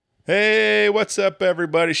Hey, what's up,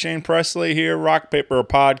 everybody? Shane Presley here, Rock Paper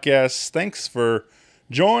Podcast. Thanks for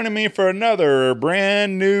joining me for another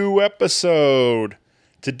brand new episode.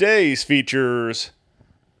 Today's features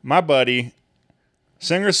my buddy,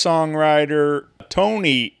 singer-songwriter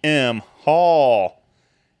Tony M. Hall.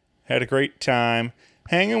 Had a great time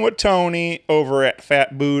hanging with Tony over at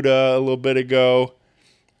Fat Buddha a little bit ago.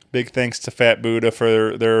 Big thanks to Fat Buddha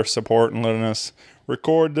for their support and letting us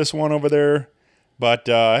record this one over there. But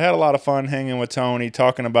I had a lot of fun hanging with Tony,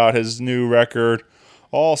 talking about his new record.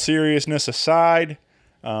 All seriousness aside,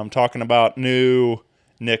 talking about new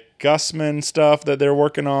Nick Gussman stuff that they're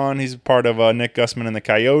working on. He's part of Nick Gussman and the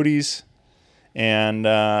Coyotes. And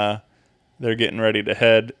they're getting ready to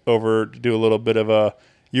head over to do a little bit of a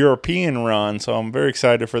European run. So I'm very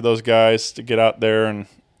excited for those guys to get out there and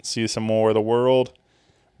see some more of the world.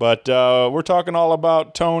 But we're talking all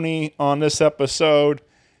about Tony on this episode.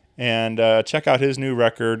 And check out his new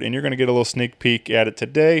record, and you're going to get a little sneak peek at it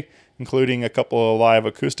today, including a couple of live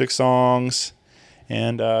acoustic songs.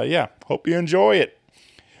 And hope you enjoy it.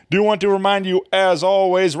 Do want to remind you, as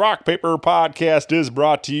always, Rock Paper Podcast is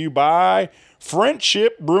brought to you by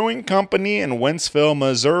Friendship Brewing Company in Wentzville,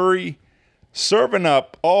 Missouri. Serving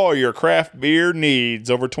up all your craft beer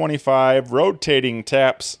needs. Over 25 rotating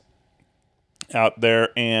taps out there.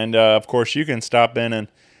 And, of course, you can stop in and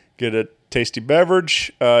get a tasty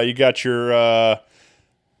beverage. You got your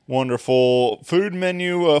wonderful food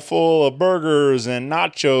menu full of burgers and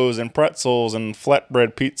nachos and pretzels and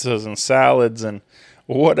flatbread pizzas and salads and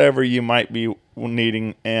whatever you might be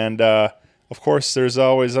needing. And, of course, there's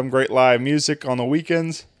always some great live music on the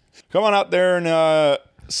weekends. Come on out there and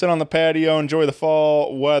sit on the patio, enjoy the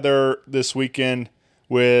fall weather this weekend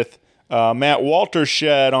with Matt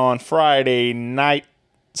Waltershed on Friday night,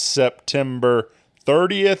 September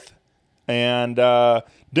 30th. And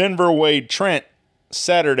Denver Wade Trent,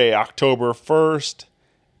 Saturday, October 1st.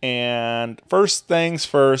 And first things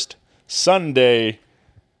first, Sunday,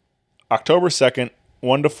 October 2nd,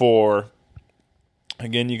 1 to 4.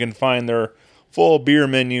 Again, you can find their full beer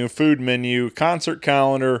menu, food menu, concert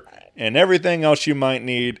calendar, and everything else you might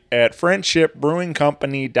need at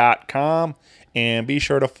friendshipbrewingcompany.com. And be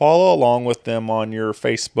sure to follow along with them on your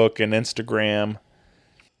Facebook and Instagram.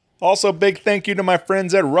 Also, big thank you to my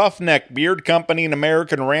friends at Roughneck Beard Company and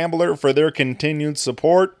American Rambler for their continued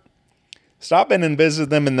support. Stop in and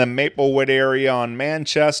visit them in the Maplewood area on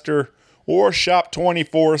Manchester or shop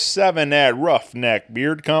 24/7 at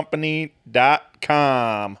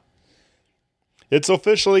roughneckbeardcompany.com. It's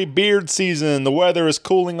officially beard season. The weather is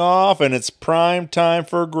cooling off and it's prime time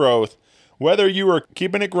for growth. Whether you are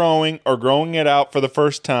keeping it growing or growing it out for the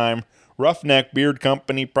first time, Roughneck Beard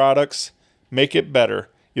Company products make it better.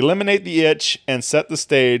 Eliminate the itch and set the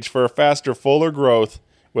stage for a faster, fuller growth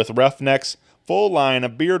with Roughneck's full line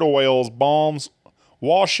of beard oils, balms,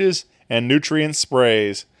 washes, and nutrient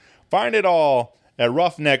sprays. Find it all at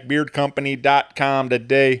roughneckbeardcompany.com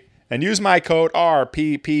today and use my code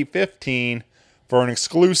RPP15 for an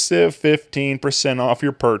exclusive 15% off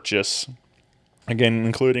your purchase. Again,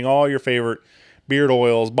 including all your favorite beard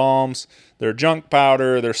oils, balms, their junk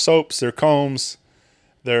powder, their soaps, their combs,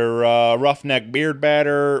 their Roughneck beard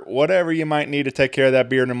batter, whatever you might need to take care of that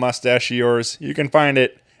beard and mustache of yours, you can find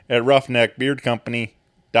it at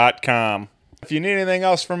roughneckbeardcompany.com. If you need anything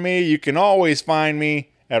else from me, you can always find me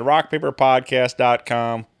at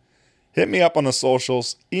rockpaperpodcast.com. Hit me up on the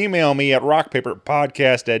socials. Email me at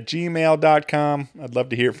rockpaperpodcast@gmail.com. I'd love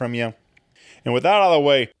to hear from you. And with that out of the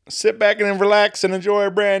way, sit back and relax and enjoy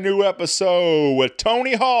a brand new episode with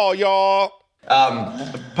Tony Hall, y'all.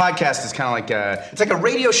 A podcast is kind of like it's like a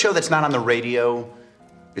radio show that's not on the radio.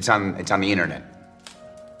 It's on the internet.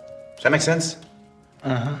 Does that make sense?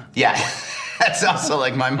 Uh-huh. Yeah. That's also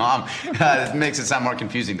like my mom. It makes it sound more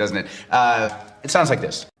confusing, doesn't it? It sounds like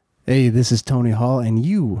this. Hey, this is Tony Hall, and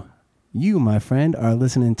you, my friend, are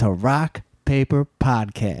listening to Rock Paper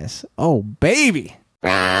Podcast. Oh, baby.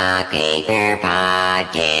 Rock Paper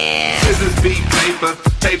Podcast. This is beat paper,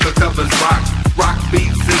 paper covers rock. Rock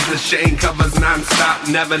beats is the Shane covers non-stop.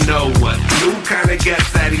 Never know what new kind of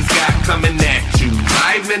guest that he's got coming at you.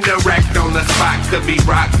 Live and direct on the spot. Could be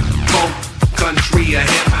rock, folk, country, or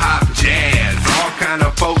hip-hop, jazz. All kind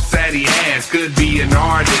of folks that he has. Could be an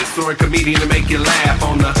artist or a comedian to make you laugh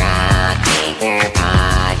on the Rock Paper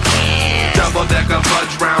Podcast. Double-decker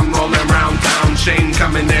fudge round, rolling round town. Shane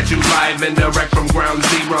coming at you live and direct from ground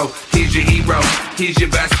zero. He's your hero, he's your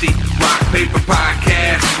bestie. Rock Paper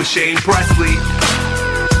Podcast with Shane Presley.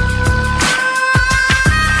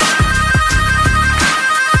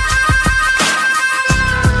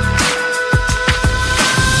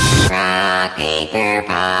 Rock Paper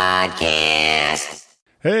Podcast.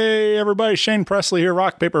 Hey, everybody. Shane Presley here,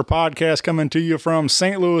 Rock Paper Podcast, coming to you from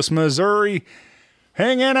St. Louis, Missouri.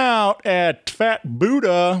 Hanging out at Fat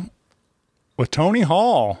Buddha with Tony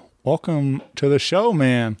Hall. Welcome to the show,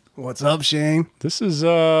 man. What's up, Shane? This is,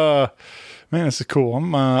 man, this is cool.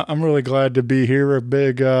 I'm really glad to be here. A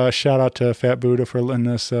big shout out to Fat Buddha for letting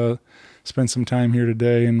us spend some time here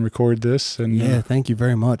today and record this. And Yeah, thank you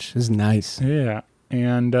very much. This is nice. yeah.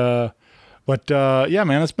 And, yeah,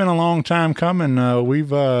 man, it's been a long time coming.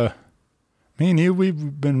 Me and you,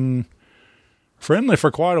 we've been friendly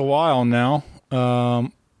for quite a while now. I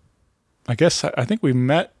think we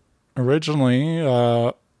met originally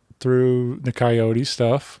through the Coyote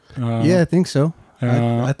stuff. Yeah, I think so.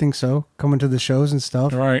 I think so. Coming to the shows and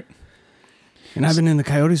stuff. Right. And I've been in the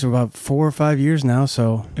Coyotes for about 4 or 5 years now,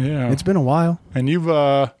 so Yeah. it's been a while. And you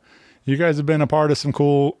guys have been a part of some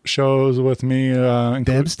cool shows with me,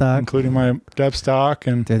 Debstock. including my Debstock,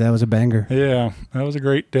 and Dude, that was a banger. yeah, that was a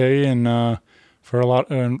great day, and for a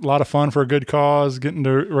lot of fun for a good cause, getting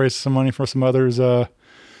to raise some money for some others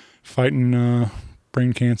fighting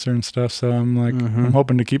brain cancer and stuff. So I'm like, I'm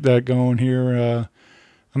hoping to keep that going here.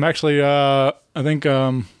 I'm actually, I think,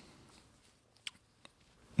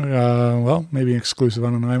 well, maybe exclusive. I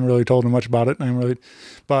don't know. I haven't really told him much about it.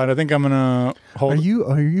 But I think I'm gonna hold. Are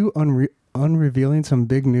you unrevealing some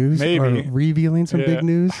big news? Maybe. Or revealing some Yeah. big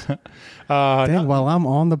news? Dang, while I'm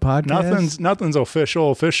on the podcast? Nothing's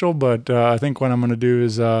official, but I think what I'm gonna do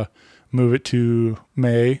is move it to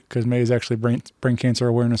May, because May is actually Brain Cancer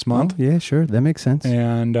Awareness Month. Oh, yeah, sure. That makes sense.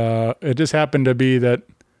 And it just happened to be that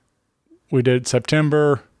we did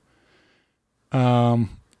September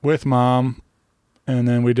with Mom, and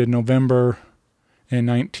then we did November in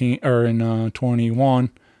 21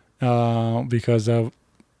 because that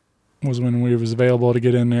was when we was available to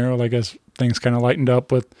get in there. Well, I guess things kind of lightened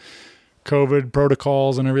up with COVID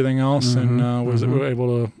protocols and everything else, and was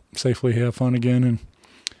able to safely have fun again.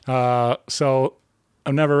 And so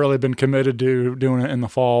I've never really been committed to doing it in the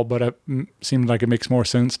fall, but it seemed like it makes more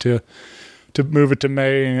sense to move it to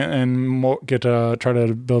May and more, try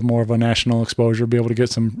to build more of a national exposure, be able to get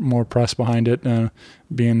some more press behind it,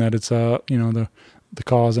 being that it's the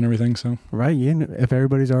cause and everything. So Right, yeah. If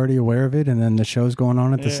everybody's already aware of it and then the show's going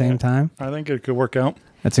on at the same time, I think it could work out.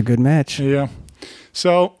 that's a good match. Yeah.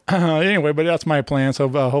 So anyway, but that's my plan. So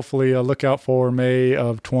hopefully look out for May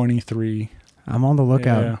of 23. I'm on the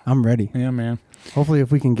lookout. Yeah. I'm ready. Yeah, man. Hopefully, if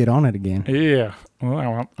we can get on it again. Yeah.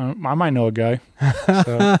 Well, I might know a guy.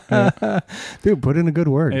 So, yeah. Dude, put in a good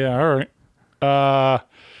word. Yeah, all right.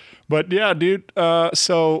 But yeah, dude,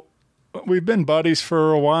 so we've been buddies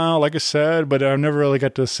for a while, like I said, but I've never really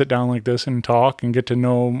got to sit down like this and talk and get to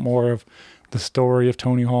know more of the story of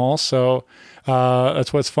Tony Hall. So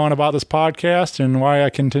that's what's fun about this podcast and why I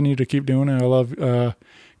continue to keep doing it. I love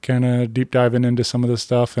kind of deep diving into some of this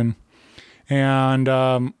stuff. And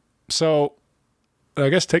so I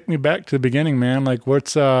guess take me back to the beginning, man. Like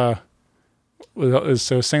what's, so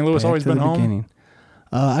St. Louis Back always to been the home? beginning.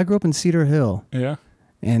 I grew up in Cedar Hill, Yeah.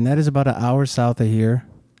 and that is about an hour south of here.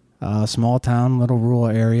 Small town, little rural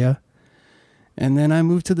area. And then I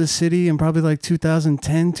moved to the city in probably like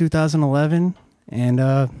 2010, 2011,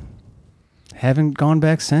 and haven't gone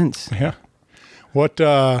back since. Yeah. What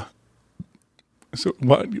did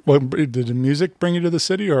the music bring you to the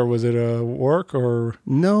city, or was it work or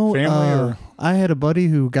No, family or? I had a buddy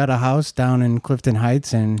who got a house down in Clifton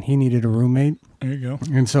Heights, and he needed a roommate. There you go.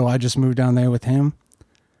 And so I just moved down there with him.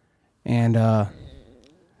 And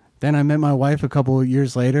then I met my wife a couple of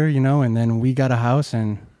years later, and then we got a house,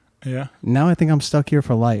 and Yeah. now I think I'm stuck here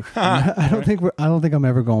for life. I don't think I'm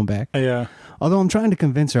ever going back. Yeah. Although I'm trying to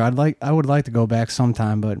convince her. I would like to go back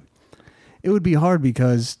sometime, but it would be hard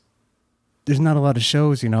because there's not a lot of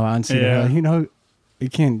shows, on Cedar Hill. You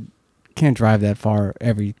can't drive that far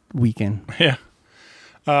every weekend. Yeah.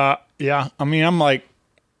 Yeah. I mean,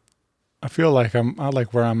 I feel like I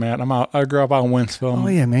like where I'm at. I grew up out in Wentzville. Oh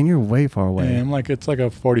yeah, man, you're way far away. Yeah, it's like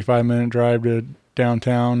a 45-minute drive to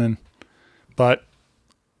downtown, but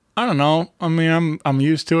I don't know. I mean, I'm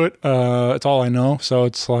used to it. It's all I know. So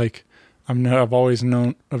it's like I've always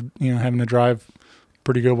known of having to drive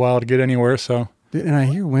pretty good while to get anywhere. So Dude, and I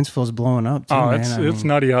hear Wentzville's blowing up too, man. it's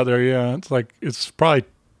nutty out there. Yeah, it's probably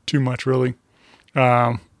too much, really.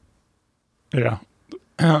 Yeah.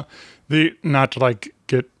 Not to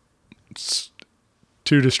get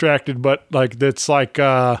too distracted, but it's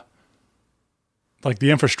the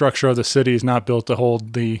infrastructure of the city is not built to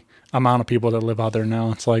hold the amount of people that live out there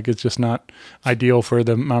now. It's just not ideal for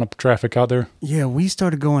the amount of traffic out there. Yeah, we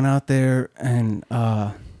started going out there, and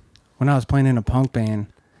when I was playing in a punk band,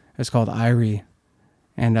 it's called Irie,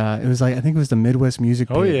 And it was like, I think it was the Midwest Music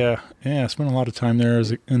Pit. Oh, yeah. Yeah, I spent a lot of time there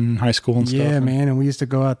in high school and stuff. Yeah, man. And we used to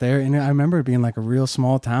go out there. And I remember it being like a real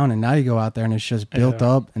small town. And now you go out there and it's just built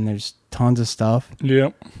up and there's tons of stuff.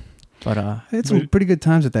 Yep. But I had some pretty good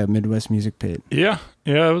times at that Midwest Music Pit. Yeah.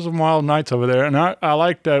 Yeah, it was some wild nights over there. And I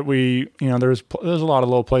like that there's a lot of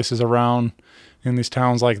little places around in these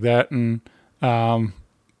towns like that. And,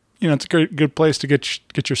 it's a good place to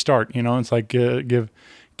get your start. It's like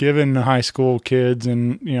giving high school kids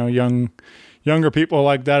and younger people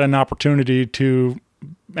like that an opportunity to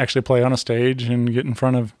actually play on a stage and get in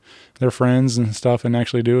front of their friends and stuff and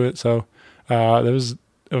actually do it. So like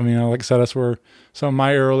I said, that's where some of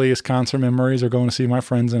my earliest concert memories are, going to see my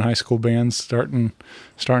friends in high school bands starting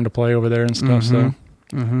to play over there and stuff. So,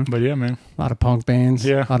 but yeah, man, a lot of punk bands,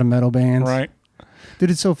 yeah, a lot of metal bands, right? Dude,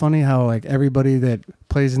 it's so funny how like everybody that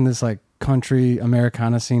plays in this like country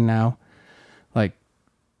Americana scene now, like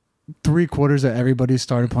 3/4 of everybody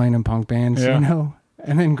started playing in punk bands, and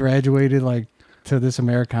then graduated like to this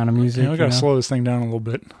Americana music. I gotta slow this thing down a little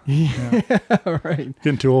bit. Yeah, right.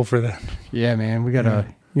 Getting too old for that. Yeah, man, we gotta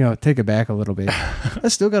take it back a little bit. I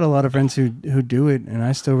still got a lot of friends who do it, and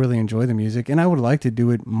I still really enjoy the music, and I would like to do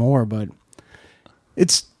it more, but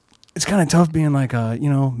it's kind of tough being like a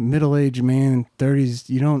middle-aged man, 30s.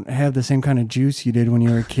 You don't have the same kind of juice you did when you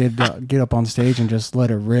were a kid to get up on stage and just let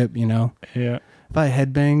it rip. Yeah. If I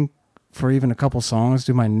headbang for even a couple songs,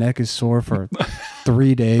 dude, my neck is sore for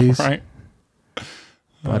 3 days. Right.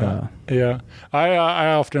 But yeah,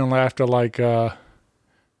 I often laugh at like the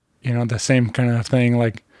same kind of thing.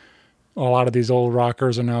 Like a lot of these old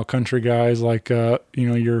rockers are now country guys. Like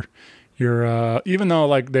you're even though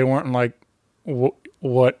like they weren't like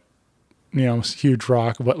what huge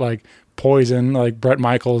rock, but like Poison, like Bret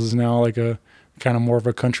Michaels is now like a kind of more of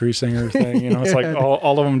a country singer thing. It's like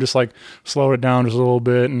all of them just like slowed it down just a little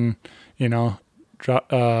bit, and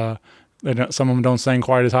drop. Some of them don't sing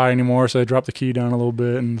quite as high anymore, so they drop the key down a little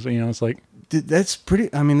bit, and it's like that's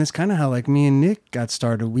pretty. I mean, that's kind of how like me and Nick got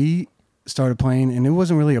started. We started playing, and it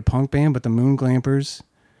wasn't really a punk band, but the Moon Glampers,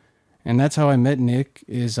 and that's how I met Nick.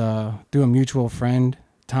 Is through a mutual friend,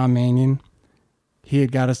 Tom Mannion. He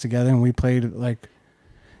had got us together, and we played like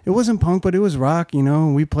it wasn't punk, but it was rock.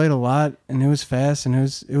 We played a lot, and it was fast, and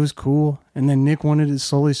it was cool. And then Nick wanted to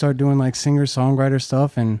slowly start doing like singer songwriter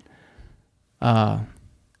stuff, and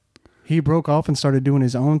he broke off and started doing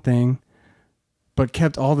his own thing, but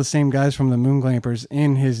kept all the same guys from the Moon Glampers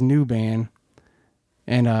in his new band.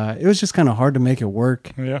 And it was just kind of hard to make it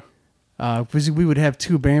work. Yeah. Because we would have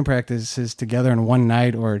 2 band practices together in one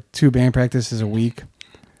night, or 2 band practices a week.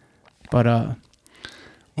 But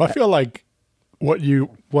well, I feel like what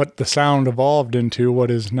the sound evolved into, what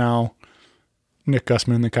is now Nick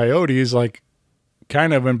Gussman and the Coyotes, like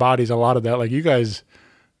kind of embodies a lot of that. Like you guys,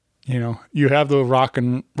 you have the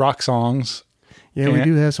rock songs. Yeah, we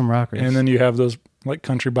do have some rockers. And then you have those like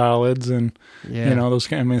country ballads and, those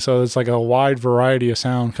kind of, so it's like a wide variety of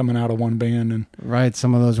sound coming out of one band. And right.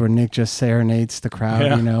 Some of those where Nick just serenades the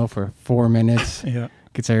crowd, for 4 minutes. Yeah.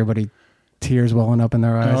 Gets everybody tears welling up in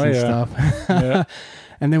their eyes and stuff. Yeah.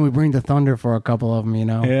 And then we bring the thunder for a couple of them,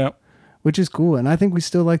 Yeah. Which is cool. And I think we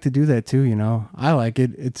still like to do that too, I like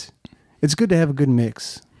it. It's good to have a good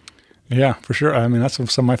mix. Yeah, for sure. I mean, that's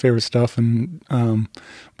some of my favorite stuff. And,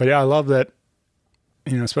 but yeah, I love that,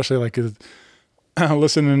 especially like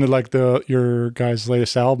listening to like your guys'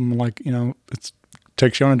 latest album, like, it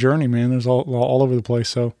takes you on a journey, man. There's all over the place.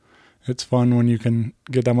 So it's fun when you can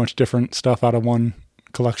get that much different stuff out of one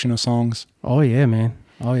collection of songs. Oh yeah, man.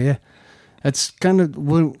 Oh yeah. That's kind of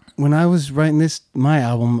when I was writing my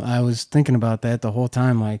album, I was thinking about that the whole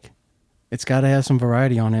time. Like, it's got to have some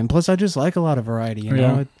variety on it. And plus, I just like a lot of variety.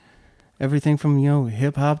 Everything from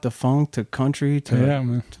hip hop to funk to country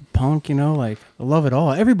to punk. Like I love it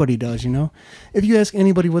all. Everybody does. If you ask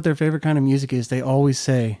anybody what their favorite kind of music is, they always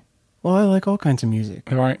say, "Well, I like all kinds of music."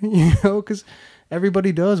 Right. Because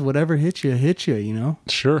everybody does whatever hits you.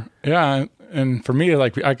 Sure. Yeah. And for me,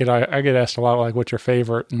 like I get asked a lot, like, what's your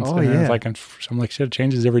favorite? And it's like I'm like, shit, it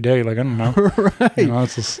changes every day. Like I don't know. Right.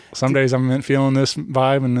 It's just, some days I'm feeling this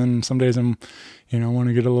vibe, and then some days I'm, want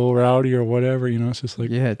to get a little rowdy or whatever. It's just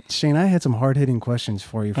like Shane, I had some hard hitting questions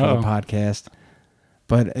for you for the podcast,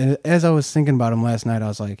 but as I was thinking about him last night, I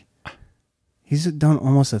was like, he's done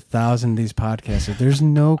almost 1,000 of these podcasts. There's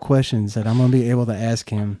no questions that I'm gonna be able to ask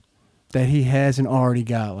him that he hasn't already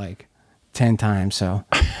got like 10 times. So.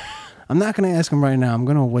 I'm not going to ask him right now. I'm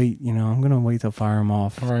going to wait, I'm going to wait to fire him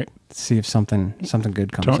off. All right. See if something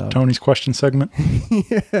good comes up. Tony's question segment.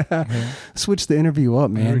 Yeah. Switch the interview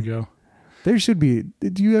up, man. There we go. There should be.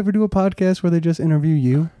 Did you ever do a podcast where they just interview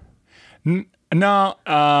you? No.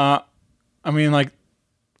 I mean, like,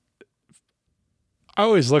 I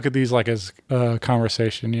always look at these like as a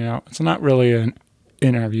conversation. You know, it's not really an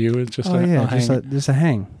interview. It's just a hang. Just a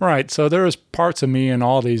hang. Right. So there was parts of me in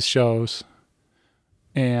all these shows,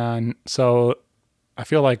 and so I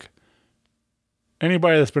feel like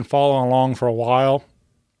anybody that's been following along for a while,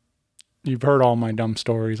 you've heard all my dumb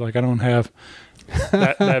stories. Like I don't have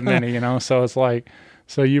that many, you know. So it's like,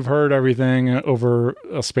 so you've heard everything over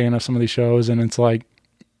a span of some of these shows, and it's like,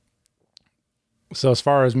 so as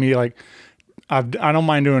far as me, like. I don't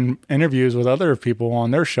mind doing interviews with other people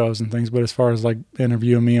on their shows and things, but as far as like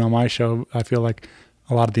interviewing me on my show, I feel like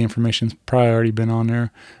a lot of the information's probably already been on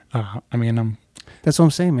there. I mean, That's what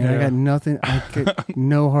I'm saying, man. Yeah. I got nothing. I get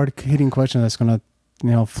no hard hitting question that's gonna,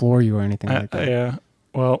 floor you or anything like that. yeah.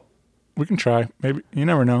 Well, we can try. Maybe you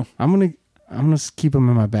never know. I'm gonna keep them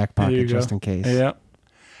in my back There you pocket just go. in case. Yeah.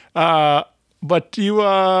 But you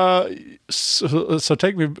so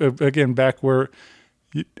take me again back where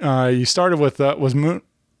you started with was Moon.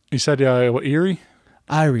 You said what, Erie?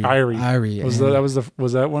 Irie. Was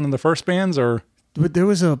that one of the first bands or? But there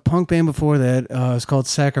was a punk band before that. It was called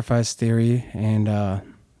Sacrifice Theory, and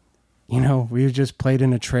we just played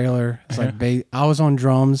in a trailer. It's like I was on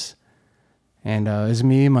drums, and it was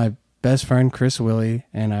me, my best friend Chris Willie,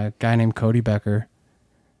 and a guy named Cody Becker.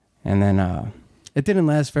 And then it didn't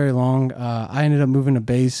last very long. I ended up moving to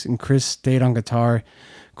bass, and Chris stayed on guitar.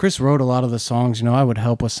 Chris wrote a lot of the songs. I would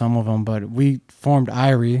help with some of them, but we formed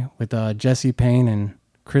Irie with Jesse Payne and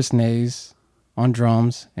Chris Nays on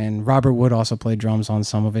drums, and Robert Wood also played drums on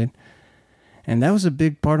some of it. And that was a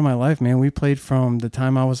big part of my life, man. We played from the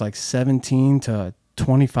time I was like 17 to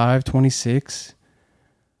 25, 26.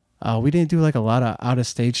 We didn't do like a lot of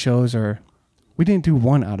out-of-state shows, or we didn't do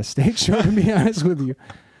one out-of-state show, to be honest with you.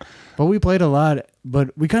 But we played a lot,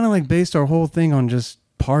 but we kind of like based our whole thing on just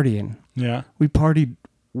partying. Yeah. We partied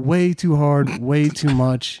way too hard, way too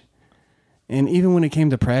much. And even when it came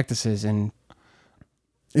to practices, and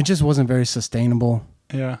it just wasn't very sustainable.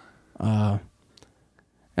 Yeah. And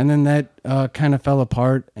then that kind of fell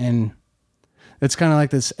apart. And it's kind of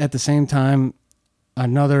like this at the same time.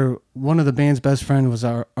 One of the band's best friend was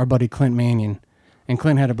our buddy Clint Mannion. And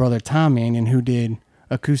Clint had a brother, Tom Mannion, who did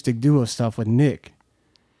acoustic duo stuff with Nick.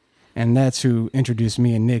 And that's who introduced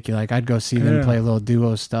me and Nick. Like, I'd go see them play a little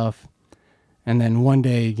duo stuff. And then one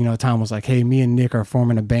day, Tom was like, hey, me and Nick are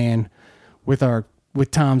forming a band with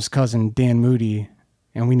Tom's cousin, Dan Moody,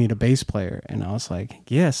 and we need a bass player. And I was like,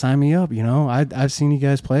 yeah, sign me up. I've seen you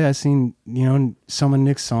guys play. I've seen, some of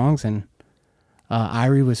Nick's songs, and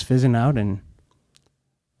Irie was fizzing out, and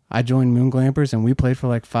I joined Moon Glampers, and we played for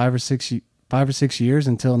like 5 or 6 years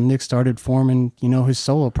until Nick started forming, his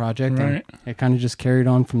solo project. Right. And it kind of just carried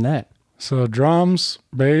on from that. So drums,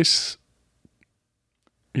 bass,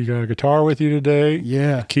 you got a guitar with you today.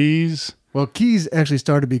 Yeah. Keys. Well, keys actually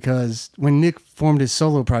started because when Nick formed his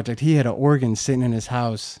solo project, he had an organ sitting in his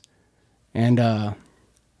house. And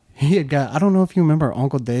he had got, I don't know if you remember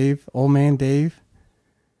Uncle Dave, Old Man Dave.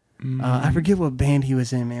 I forget what band he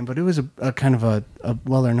was in, man, but it was a kind of a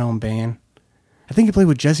well-known band. I think he played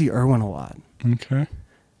with Jesse Irwin a lot. Okay.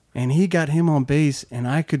 And he got him on bass, and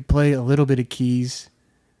I could play a little bit of keys.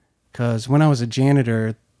 Because when I was a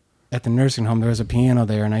janitor at the nursing home, there was a piano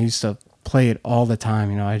there, and I used to play it all the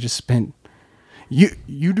time. I just spent... You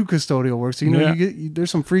do custodial work, so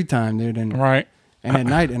there's some free time, dude. And, right. And at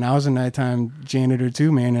night, and I was a nighttime janitor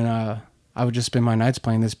too, man, and I would just spend my nights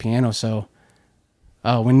playing this piano. So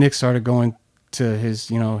when Nick started going to his,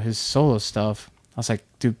 his solo stuff, I was like,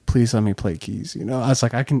 dude, please let me play keys. I was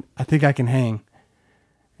like, I think I can hang.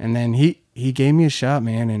 And then he gave me a shot,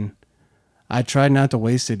 man, and I tried not to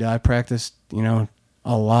waste it. I practiced, a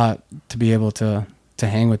lot to be able to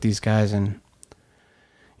hang with these guys. And,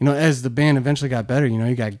 as the band eventually got better,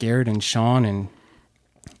 you got Garrett and Sean and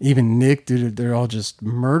even Nick, dude, they're all just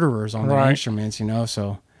murderers on their instruments,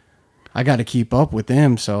 so I got to keep up with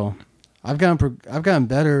them. So I've gotten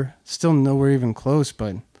better, still nowhere even close,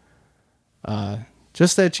 but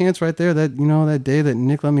just that chance right there, that, that day that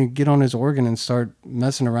Nick let me get on his organ and start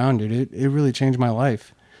messing around, dude, it really changed my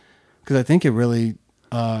life. Because I think it really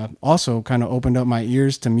also kind of opened up my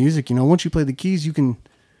ears to music. Once you play the keys, you can,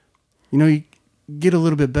 you get a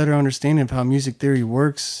little bit better understanding of how music theory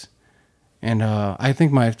works. And I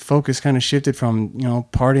think my focus kind of shifted from,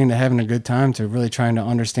 partying to having a good time to really trying to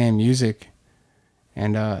understand music.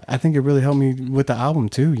 And I think it really helped me with the album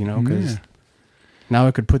too, because now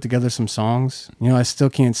I could put together some songs. I still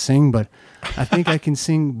can't sing, but I think I can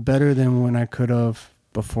sing better than when I could have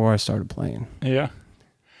before I started playing. Yeah.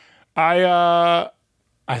 I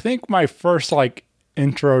think my first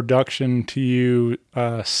introduction to you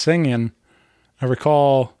singing, I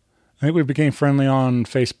recall I think we became friendly on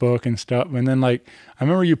Facebook and stuff. And then like, I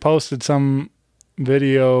remember you posted some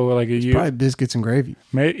video like Probably biscuits and gravy.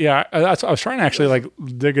 Yeah, I was trying to actually like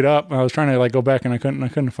dig it up. I was trying to like go back and I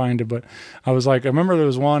couldn't find it. But I was like, I remember there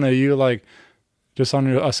was one of you like just on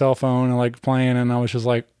a cell phone and like playing, and I was just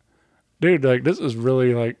like, dude, like this is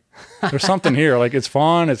really like there's something here. Like it's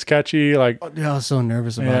fun, it's catchy. Like Yeah, I was so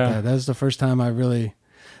nervous about that. That was the first time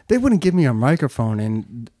they wouldn't give me a microphone.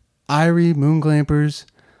 And Irie, Moon Glampers.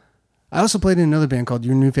 I also played in another band called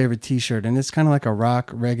Your New Favorite T-Shirt, and it's kind of like a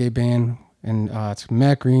rock reggae band. And it's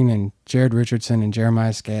Matt Green and Jared Richardson and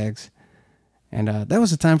Jeremiah Skaggs. And that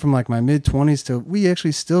was a time from like my mid-20s to we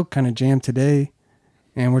actually still kind of jam today.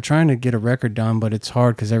 And we're trying to get a record done, but it's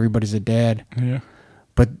hard because everybody's a dad. Yeah.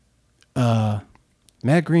 But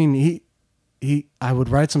Matt Green, I would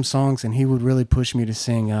write some songs and he would really push me to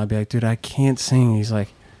sing. I'd be like, dude, I can't sing. He's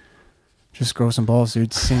like, just grow some balls,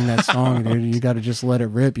 dude. Sing that song, dude. You got to just let it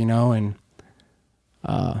rip, you know? And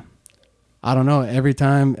I don't know. Every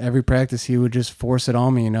time, every practice, he would just force it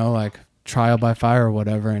on me, you know, like trial by fire or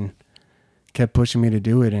whatever, and kept pushing me to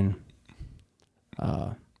do it. And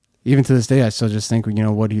even to this day, I still just think, you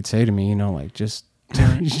know, what he'd say to me, you know, like just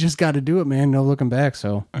you just got to do it, man. No looking back.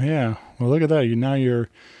 So yeah, well, look at that.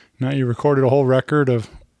 You recorded a whole record of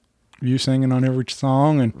you singing on every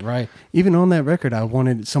song, and right. Even on that record, I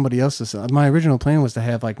wanted somebody else to sing. My original plan was to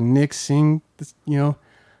have like Nick sing. You know,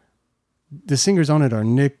 the singers on it are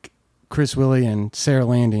Nick, Chris Willie, and Sarah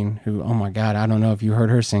Landing, who, oh my God, I don't know if you heard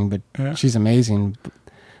her sing, but she's amazing.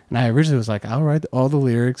 And I originally was like, I'll write all the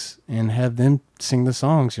lyrics and have them sing the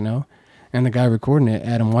songs, you know? And the guy recording it,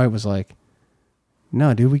 Adam White, was like,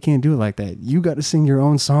 no, dude, we can't do it like that. You got to sing your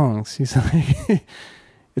own songs. He's like,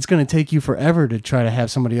 it's going to take you forever to try to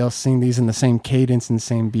have somebody else sing these in the same cadence and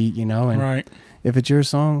same beat, you know? And right. If it's your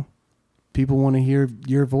song, people want to hear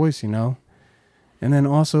your voice, you know? And then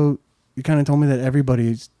also, you kind of told me that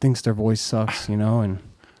everybody thinks their voice sucks, you know, and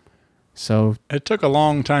so it took a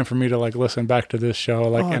long time for me to like listen back to this show,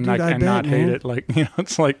 like not hate it. Like, you know,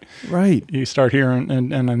 it's like right. You start hearing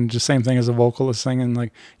and then just same thing as a vocalist singing,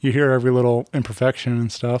 like you hear every little imperfection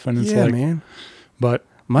and stuff, and it's like, man. But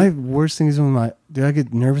my worst thing is when I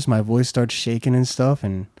get nervous, my voice starts shaking and stuff,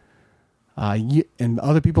 and and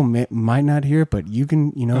other people might not hear it, but you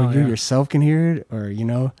can, you know, you yourself can hear it, or you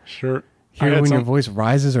know, sure. Hear when your voice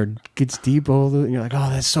rises or gets deep, and you're like, oh,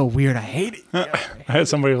 that's so weird. I hate it. I had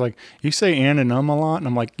somebody like, you say and a a lot, and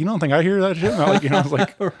I'm like, you don't think I hear that shit? Like, you know, I was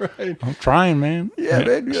like, right. I'm trying, man. Yeah,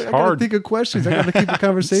 man. It's I hard. gotta think of questions. I gotta keep the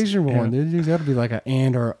conversation rolling, dude. There's gotta be like an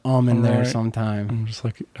and or in there sometime. I'm just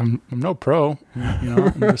like, I'm no pro, you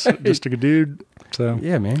know, I'm just a good dude. So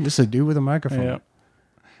yeah, man, just a dude with a microphone. Yeah.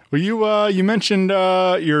 Well, you mentioned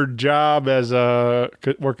your job as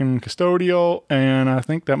working custodial, and I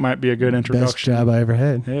think that might be a good introduction. Best job I ever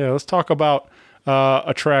had. Yeah, let's talk about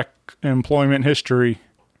a track employment history.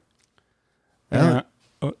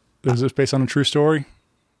 Is this based on a true story?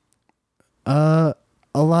 A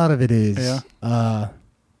lot of it is. Yeah.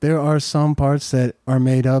 There are some parts that are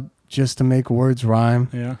made up just to make words rhyme.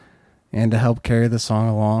 Yeah. And to help carry the song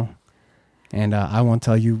along. And I won't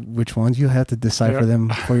tell you which ones. You'll have to decipher them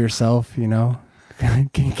for yourself, you know.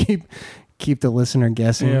 keep the listener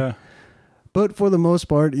guessing. Yeah. But for the most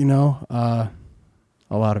part, you know, a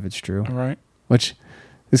lot of it's true. All right. Which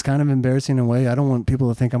is kind of embarrassing in a way. I don't want people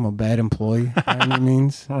to think I'm a bad employee by any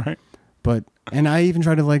means. All right. But, and I even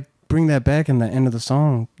try to like bring that back in the end of the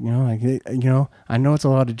song, you know, like, you know, I know it's a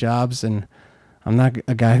lot of jobs and I'm not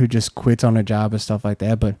a guy who just quits on a job and stuff like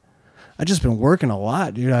that, but I just been working a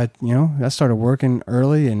lot, dude. I started working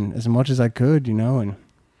early and as much as I could, you know, and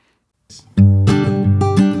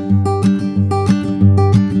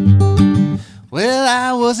well,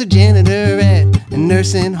 I was a janitor at a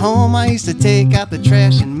nursing home. I used to take out the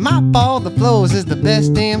trash and mop all the floors. It's the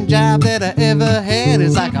best damn job that I ever had.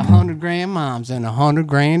 It's like 100 grandmoms and 100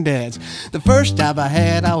 granddads. The first job I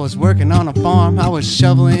had, I was working on a farm. I was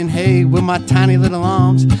shoveling hay with my tiny little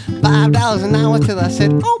arms. $5 an hour till I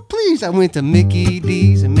said, oh please. I went to Mickey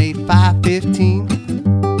D's and made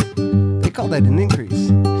 $5.15. They call that an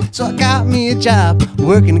increase. So I got me a job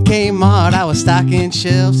working at Kmart. I was stocking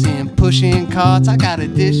shelves and pushing carts. I got a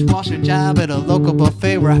dishwasher job at a local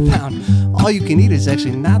buffet where I found all you can eat is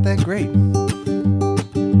actually not that great.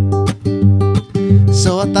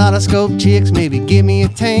 So I thought I'd scope chicks, maybe give me a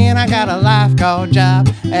tan. I got a lifeguard job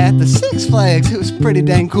at the Six Flags. It was pretty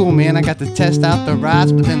dang cool, man. I got to test out the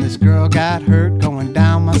rides, but then this girl got hurt going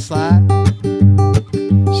down my slide.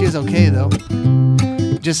 She was okay though.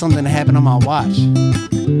 Just something that happened on my watch,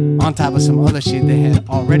 on top of some other shit that had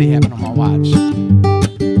already happened on my watch.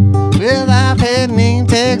 Well, I've had name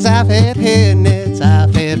tags, I've had hairnets,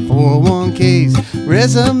 I've had 401ks,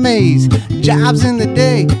 resumes, jobs in the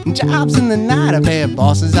day, jobs in the night. I've had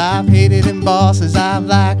bosses I've hated and bosses I've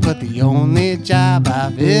liked, but the only job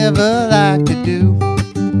I've ever liked to do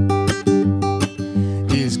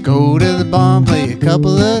is go to the bar and play a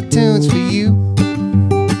couple of tunes for you.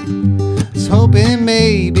 Was hoping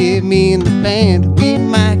maybe me and the band, we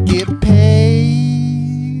might get paid,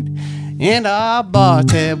 and our bar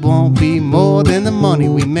tab won't be more than the money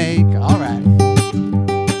we make. Alright.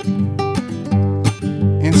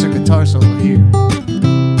 Insert guitar solo here.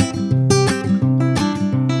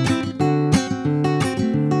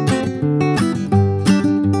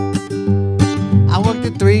 I worked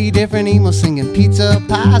at 3 different emos singing pizza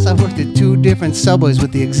pies. I worked at 2 different Subways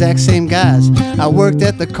with the exact same guys. I worked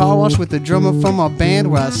at the car wash with the drummer from our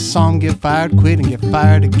band, where I saw him get fired, quit, and get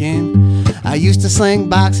fired again. I used to sling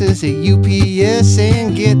boxes at UPS,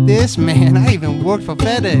 and get this, man, I even worked for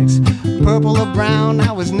FedEx. Purple or brown,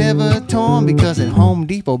 I was never torn, because at Home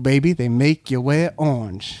Depot, baby, they make you wear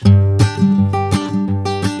orange.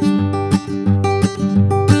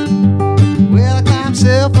 Well, I climbed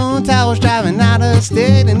cell phone towers driving out of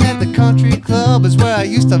state, and at the country club is where I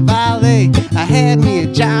used to valet. I had me a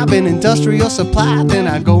job in industrial supply, then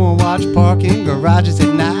I'd go and watch parking garages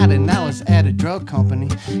at night, and I was at a drug company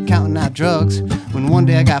counting out drugs. When one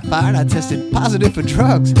day I got fired, I tested positive for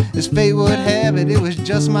drugs. As fate would have it, it was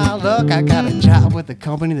just my luck. I got a job with a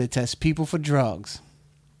company that tests people for drugs.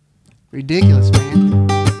 Ridiculous, man.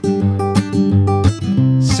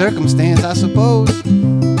 Circumstance, I suppose.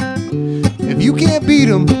 If you can't beat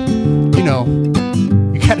them, you know,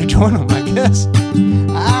 you gotta join them, I guess.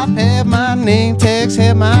 I've had my name tags,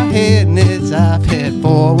 had my head nets, I've had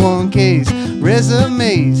 401ks,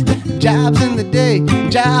 resumes, jobs in the day,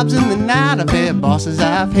 jobs in the night. I've had bosses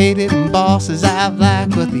I've hated and bosses I've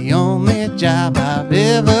liked, but the only job I've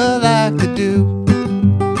ever liked to do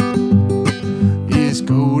is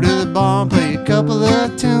go to the bar and play a couple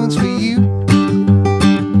of tunes for you.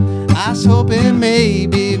 I was hoping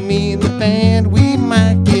maybe me and the band, we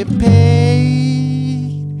might get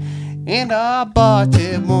paid, and our bar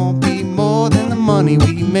tab won't be more than the money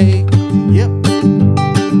we make. Yep.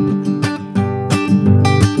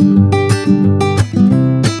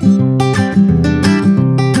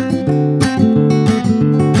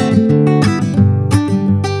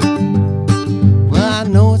 Well, I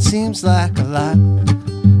know it seems like a lot,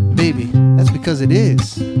 baby, that's because it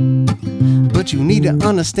is. But you need to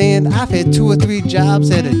understand, I've had 2 or 3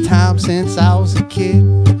 jobs at a time since I was a kid.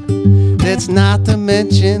 That's not to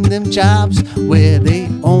mention them jobs where they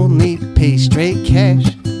only pay straight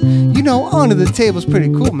cash. You know, under the table's pretty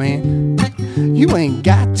cool, man. You ain't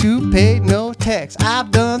got to pay no tax.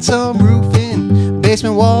 I've done some roofing,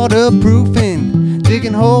 basement waterproofing,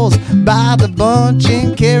 digging holes by the bunch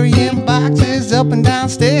and carrying boxes up and down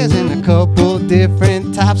stairs in a couple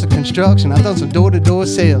different types of construction. I've done some door-to-door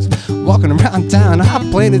sales, walking around town. I've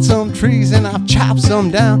planted some trees and I've chopped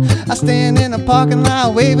some down. I stand in a parking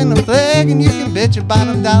lot waving a flag, and you can bet your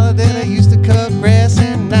bottom dollar that I used to cut grass,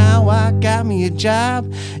 and now I got me a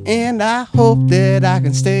job, and I hope that I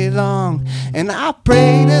can stay long. And I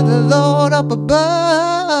pray to the Lord up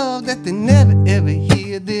above that they never ever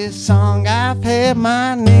hear this song. I've had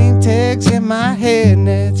my name tags and my hair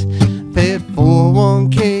nets, had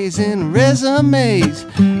 401ks and resumes,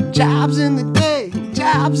 jobs in the day,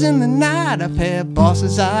 jobs in the night. I've had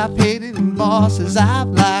bosses I've hated and bosses I've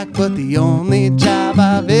liked, but the only job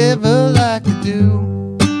I've ever liked to do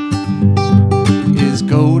is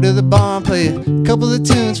go to the bar and play a couple of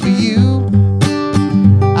tunes for you.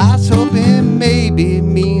 I was hoping maybe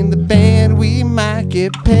me and the band, we might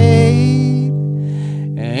get paid,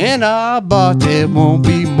 and our bar tab won't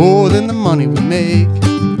be more than the money we make.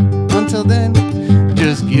 Until then,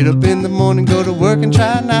 just get up in the morning, go to work and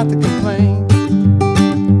try not to complain.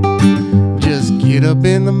 Just get up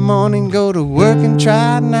in the morning, go to work and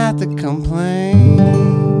try not to complain.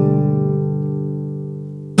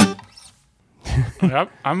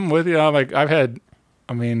 I'm with you. Like, I've had,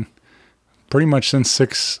 I mean, pretty much since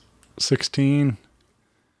 16,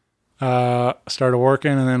 started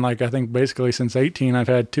working, and then, like, I think basically since 18, I've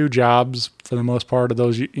had 2 jobs for the most part of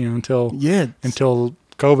those, you know, until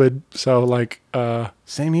COVID. So, like,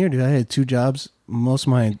 same here, dude. I had 2 jobs most of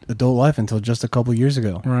my adult life until just a couple years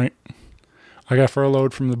ago. Right. I got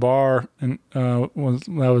furloughed from the bar, and that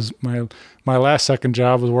was my last second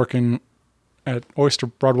job was working at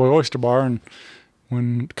Broadway Oyster Bar, and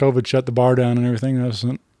when COVID shut the bar down and everything,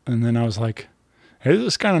 and then I was like, hey, this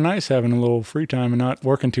is kind of nice having a little free time and not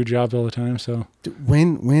working 2 jobs all the time. So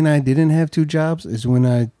when I didn't have 2 jobs is when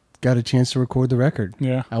I got a chance to record the record.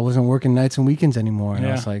 Yeah. I wasn't working nights and weekends anymore. And I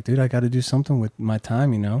Yeah. was like, dude, I got to do something with my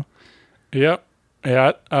time, you know? Yep.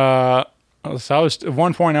 Yeah. So I was at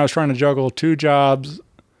one point I was trying to juggle 2 jobs,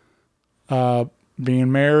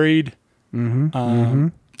 being married, I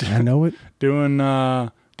know it. doing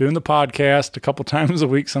the podcast a couple times a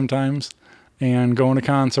week sometimes, and going to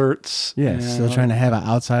concerts. Yeah, and, still trying to have an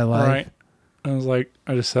outside life. Right. I was like,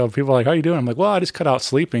 I just tell people like, how you doing? I'm like, well, I just cut out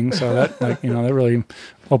sleeping, so that like that really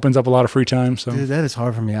opens up a lot of free time. So Dude, that is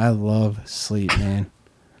hard for me. I love sleep, man.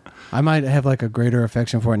 I might have like a greater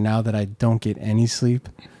affection for it now that I don't get any sleep,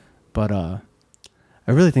 but I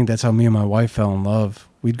really think that's how me and my wife fell in love.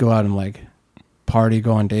 We'd go out and like party,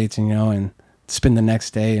 go on dates, and spend the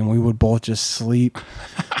next day, and we would both just sleep.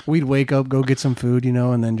 We'd wake up, go get some food,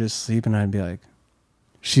 and then just sleep, and I'd be like,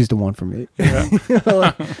 she's the one for me.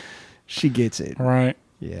 yeah, She gets it. right.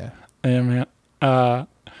 Yeah. Yeah, man.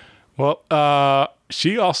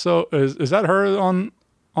 She also is that her on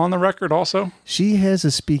the record also? She has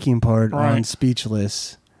a speaking part on Right.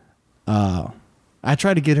 Speechless. I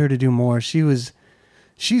tried to get her to do more. She's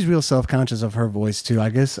real self-conscious of her voice too. I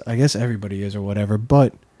guess everybody is or whatever,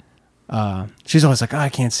 but she's always like, I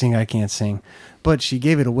can't sing. But she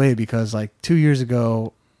gave it away because like 2 years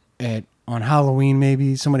ago on Halloween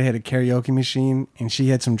maybe, somebody had a karaoke machine and she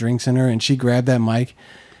had some drinks in her and she grabbed that mic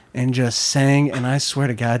and just sang, and I swear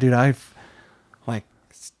to God, dude, I've like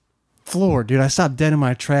floored, dude. I stopped dead in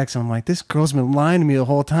my tracks. I'm like, this girl's been lying to me the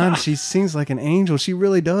whole time. She sings like an angel. She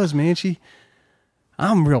really does, man.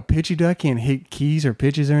 I'm real pitchy, dude. I can't hit keys or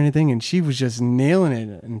pitches or anything, and she was just nailing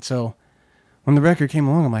it. And so when the record came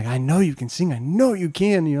along, I'm like, I know you can sing. I know you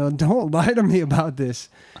can. Don't lie to me about this.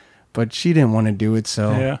 But she didn't want to do it,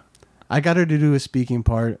 so Yeah. I got her to do a speaking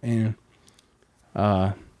part, and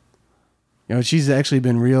she's actually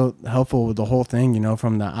been real helpful with the whole thing.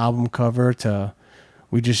 From the album cover to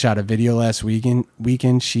we just shot a video last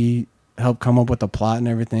weekend. She helped come up with the plot and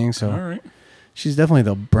everything. So All right. she's definitely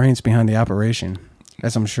the brains behind the operation,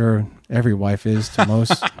 as I'm sure every wife is to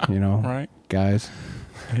most, Right. guys.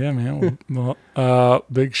 Yeah, man. Well,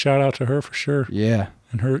 big shout out to her for sure, Yeah,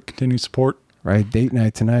 and her continued support. right. Date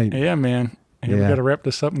night tonight. Yeah, man. Yeah, we Yeah. got to wrap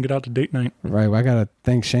this up and get out to date night. Right. Well, I gotta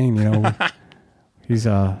thank Shane. He's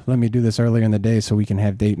let me do this earlier in the day so we can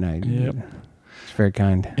have date night. Yep. It's very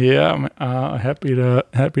kind. Yeah, I'm happy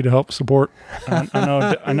to help support.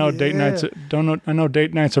 I know date nights. I know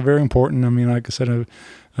date nights are very important. I mean, like I said,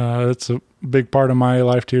 it's a big part of my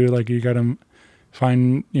life too. Like you got to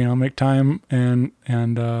find, make time and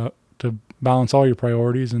to balance all your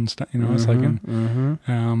priorities and stuff. It's like,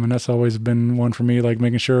 and that's always been one for me. Like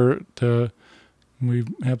making sure we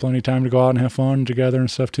have plenty of time to go out and have fun together and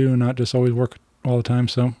stuff too, and not just always work all the time.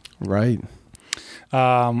 So. Right.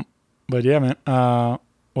 But yeah, man, I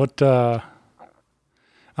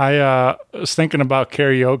was thinking about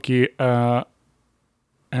karaoke,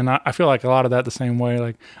 and I feel like a lot of that the same way.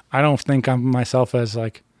 Like, I don't think I'm myself as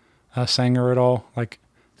like a singer at all. Like,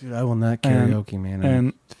 Dude, I will not And- karaoke, man.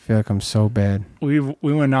 and I feel like I'm so bad. we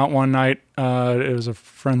went out one night. It was a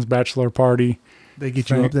friend's bachelor party. They get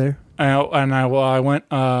you up there? I went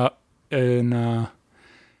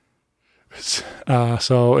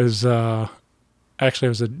so it was actually it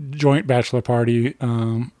was a joint bachelor party,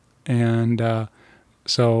 and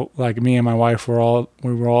so like me and my wife we were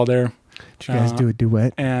all there, Did you guys do a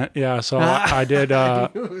duet? and yeah, so I did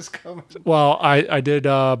It was coming. well I did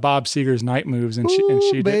Bob Seger's Night Moves, and she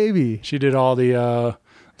did, baby. she did all the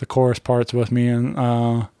chorus parts with me,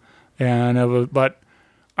 and it was, but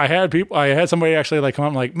I had somebody actually like come up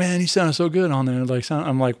and like, man, you sound so good on there. Like,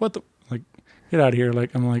 I'm like, what the, like, get out of here.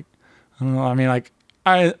 Like, I'm like, I don't know. I mean, like,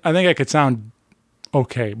 I think I could sound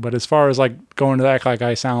okay, but as far as like going to act like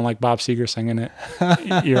I sound like Bob Seger singing it,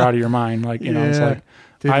 you're out of your mind. Like, it's Yeah. like,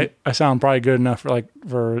 Dude. I sound probably good enough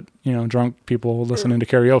for drunk people listening to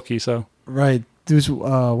karaoke. So Right. There was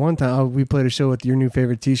one time we played a show with your new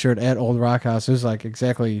favorite T-shirt at Old Rock House. It was like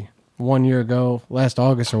exactly 1 year ago, last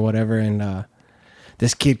August or whatever, and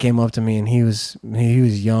this kid came up to me, and he was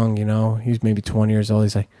young, he was maybe 20 years old.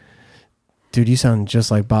 He's like, dude, you sound just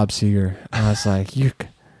like Bob Seger. And I was like, you're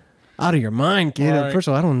out of your mind, kid. Right. First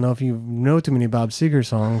of all, I don't know if you know too many Bob Seger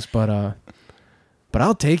songs, but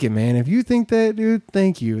I'll take it, man. If you think that, dude,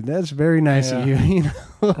 thank you. That's very nice of you.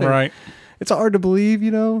 Like, right, it's hard to believe,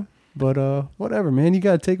 but whatever, man. You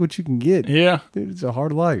got to take what you can get. yeah, Dude, it's a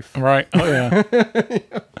hard life. right, oh yeah,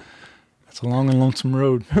 it's a long and lonesome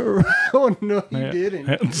road. Oh, no, you Yeah. didn't.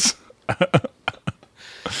 It's-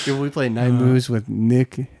 Dude, we played Night Moves with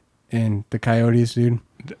Nick and the Coyotes, dude.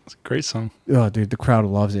 It's a great song. Oh, dude, the crowd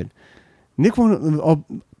loves it. Nick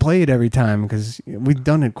play it every time because we've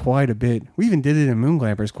done it quite a bit. We even did it in Moon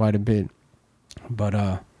Glampers quite a bit.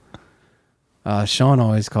 But Sean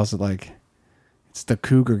always calls it like it's the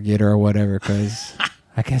Cougar Getter or whatever because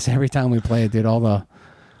I guess every time we play it, dude, all the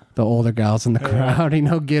older gals in the crowd,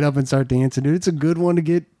 get up and start dancing. Dude, it's a good one to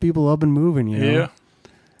get people up and moving, Yeah.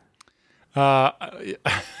 I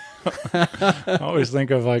always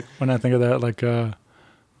think of like when I think of that, like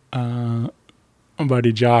my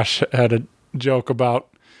buddy Josh had a joke about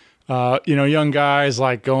young guys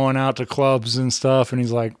like going out to clubs and stuff, and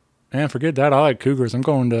he's like, man, forget that. I like Cougars. I'm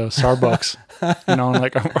going to Starbucks,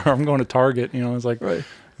 like I'm going to Target. It's like right.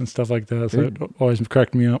 and stuff like that. So it always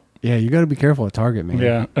cracked me up. Yeah, you got to be careful at Target, man.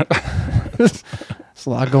 Yeah, there's a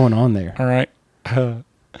lot going on there. All right.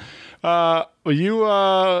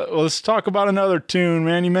 Let's talk about another tune,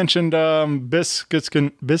 man. You mentioned biscuits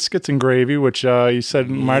and gravy, which you said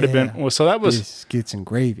might have been. Well, so that was biscuits and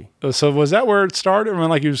gravy. So was that where it started? I mean,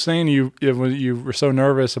 like you were saying, you were so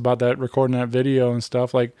nervous about that recording that video and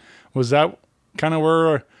stuff. Like, was that kind of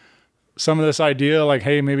where some of this idea, like,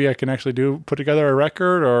 hey, maybe I can actually put together a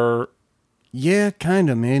record, or? Yeah, kind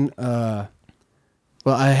of, man. Well,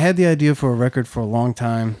 I had the idea for a record for a long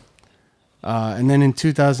time. And then in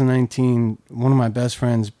 2019, one of my best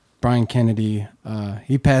friends, Brian Kennedy,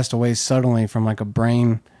 he passed away suddenly from like a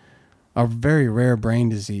very rare brain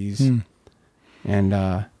disease. And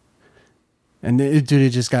it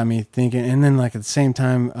just got me thinking. And then like at the same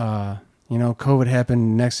time, COVID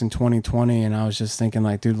happened next in 2020. And I was just thinking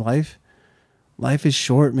like, dude, life is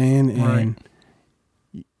short, man. And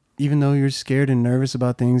even though you're scared and nervous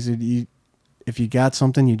about things, if you got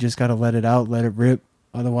something, you just got to let it out, let it rip.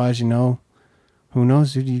 Otherwise, who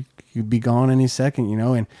knows, dude, you could be gone any second,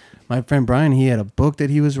 And my friend Brian, he had a book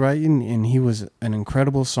that he was writing, and he was an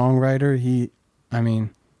incredible songwriter.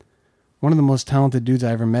 One of the most talented dudes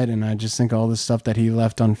I ever met, and I just think all the stuff that he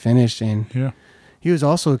left unfinished. And he was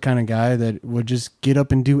also the kind of guy that would just get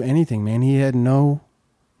up and do anything, man. He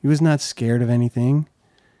was not scared of anything.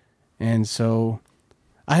 And so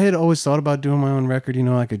I had always thought about doing my own record,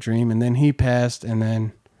 like a dream. And then he passed, and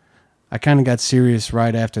then I kind of got serious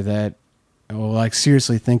right after that. Well, like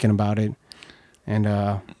seriously thinking about it. And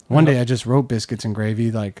one day I just wrote Biscuits and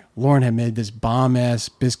Gravy. Like Lauren had made this bomb-ass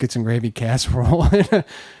biscuits and gravy casserole.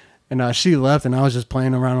 And she left, and I was just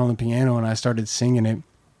playing around on the piano, and I started singing it.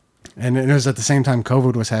 And it was at the same time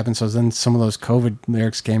COVID was happening, so then some of those COVID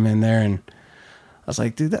lyrics came in there, and I was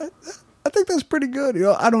like, dude, I think that's pretty good.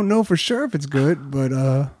 I don't know for sure if it's good, but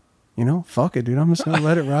fuck it, dude. I'm just gonna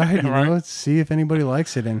let it ride. Let's see if anybody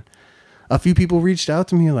likes it. And a few people reached out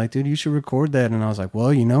to me like, dude, you should record that. And I was like,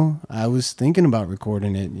 well, I was thinking about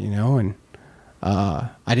recording it, and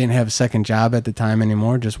I didn't have a second job at the time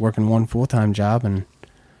anymore, just working one full-time job. And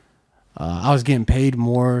I was getting paid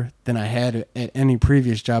more than I had at any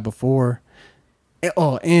previous job before.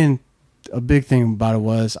 Oh, and a big thing about it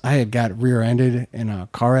was I had got rear-ended in a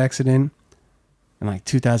car accident in like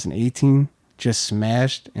 2018, just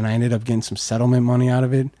smashed, and I ended up getting some settlement money out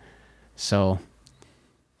of it. So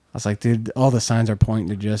I was like, dude, all the signs are pointing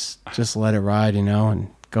to just let it ride, and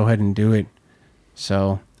go ahead and do it.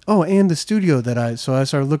 So, and the studio so I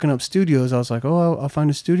started looking up studios. I was like, I'll find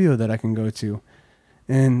a studio that I can go to.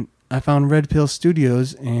 And I found Red Pill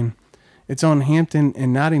Studios, and it's on Hampton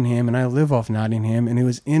and Nottingham, and I live off Nottingham, and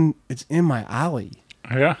it's in my alley.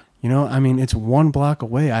 Yeah. It's 1 block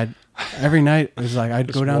away. Every night it was like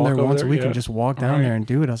I'd go down there once a week and just walk down there and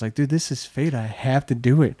do it. I was like, dude, this is fate. I have to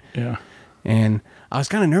do it. Yeah. And I was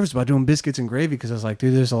kind of nervous about doing Biscuits and Gravy because I was like,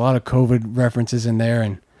 dude, there's a lot of COVID references in there.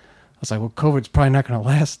 And I was like, well, COVID's probably not going to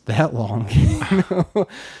last that long.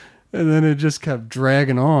 And then it just kept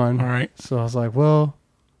dragging on. All right. So I was like, well,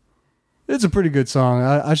 it's a pretty good song.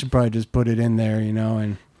 I should probably just put it in there,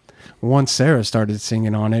 And once Sarah started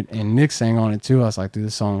singing on it and Nick sang on it too, I was like, dude,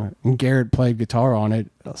 this song. And Garrett played guitar on it.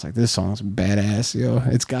 I was like, this song's badass.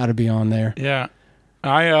 It's got to be on there. Yeah.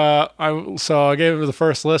 I gave it the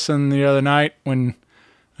first listen the other night when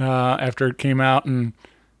after it came out, and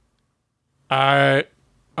I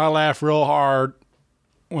laughed real hard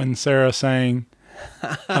when Sarah sang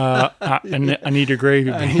I need your gravy,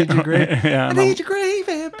 baby. I need your gravy. Yeah, I need your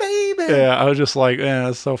gravy, baby. Yeah, I was just like, man,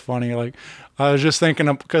 that's so funny. Like, I was just thinking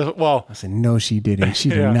of, because, well, I said, no, she didn't. She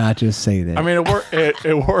did not just say that. I mean,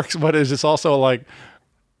 it works, but it's just also like,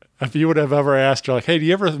 if you would have ever asked her, like, hey, do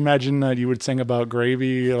you ever imagine that you would sing about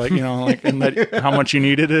gravy, like, and that how much you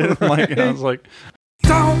needed it? Like, I was like,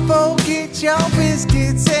 don't forget your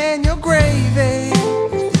biscuits and your gravy.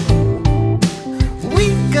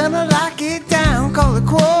 We gonna lock it down, call it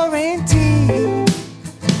quarantine.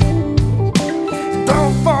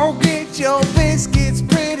 Don't forget your biscuits,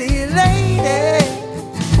 pretty lady.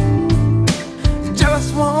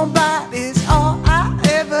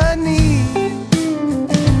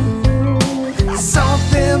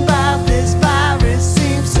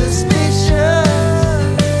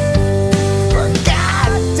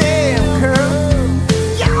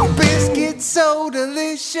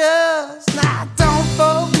 delicious. Now don't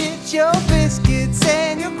forget your biscuits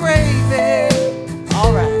and your gravy.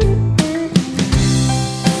 All right.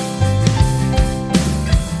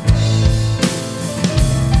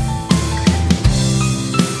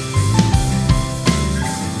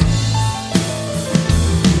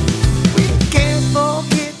 We can't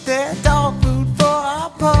forget that dog food for our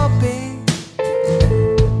puppy.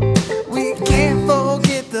 We can't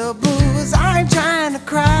forget the blues. I ain't trying to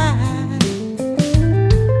cry.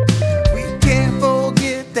 We can't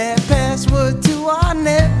forget that password to our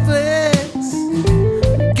Netflix.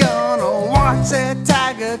 Gonna watch that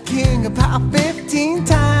Tiger King about 15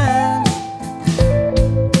 times.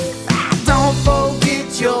 Don't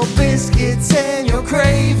forget your biscuits and your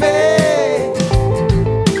gravy.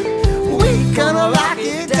 We gonna lock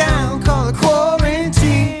it down, call it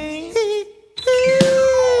quarantine.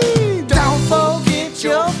 Don't forget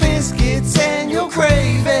your biscuits and your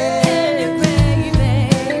gravy.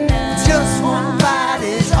 Just one bite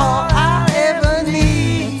is all I ever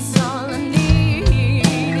need.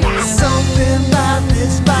 Something about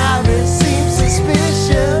this virus seems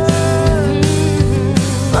suspicious.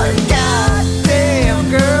 But goddamn,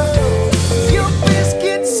 girl, your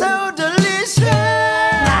biscuits so delicious.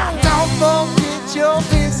 Now don't forget your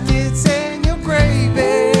biscuits and your gravy.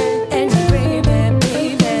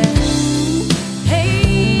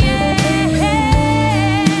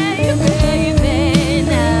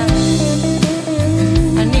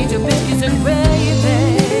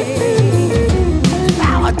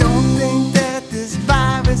 Now I don't think that this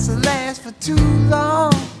virus will last for too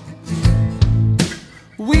long.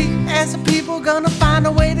 We as a people gonna find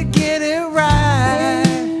a way to get it right.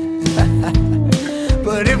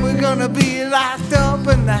 But if we're gonna be locked up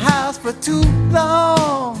in the house for too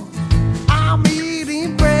long, I'm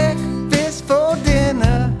eating breakfast for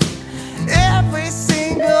dinner every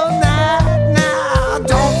single night. Now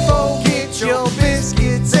don't forget your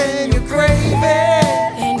biscuits and your gravy.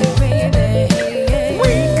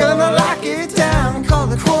 We gonna lock it down,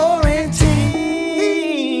 call it quarantine.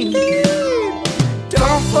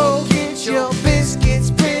 Don't forget your biscuits,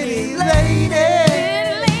 pretty lady.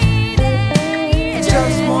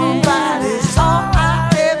 Just one bite is all I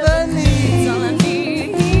ever need.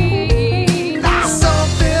 Now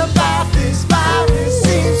something about this virus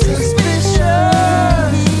seems suspicious.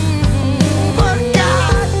 But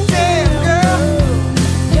goddamn, girl,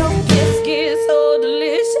 your biscuits so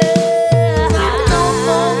delicious. Now don't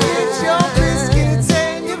forget your biscuits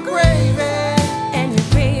and your gravy.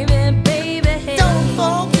 Don't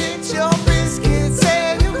forget your biscuits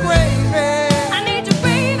and your gravy.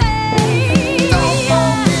 Don't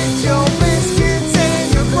forget your biscuits and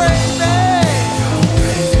your gravy.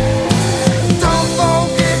 Don't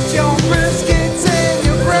forget your biscuits and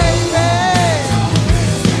your gravy.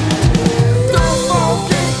 Don't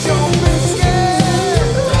forget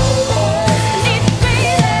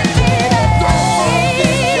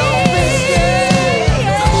your biscuits.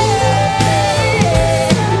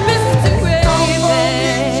 Don't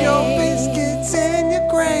forget your biscuits and your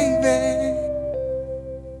gravy.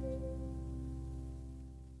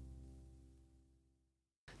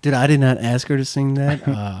 Dude, I did not ask her to sing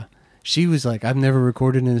that. She was like, I've never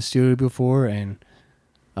recorded in the studio before, and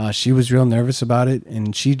she was real nervous about it,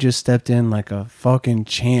 and she just stepped in like a fucking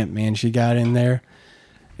champ, man. She got in there,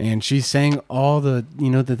 and she sang all the,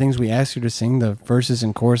 the things we asked her to sing, the verses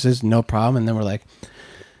and choruses, no problem. And then we're like,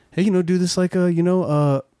 hey, do this like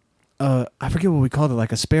a, I forget what we called it,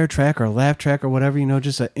 like a spare track or a laugh track or whatever,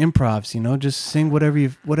 just a improvs, just sing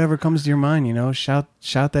whatever comes to your mind, shout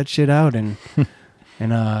that shit out. And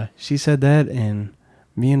and she said that, and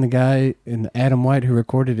me and the guy and Adam White who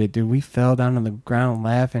recorded it, dude, we fell down on the ground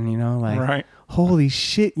laughing, like, Right. holy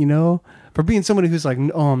shit, for being somebody who's like,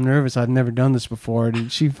 oh, I'm nervous, I've never done this before,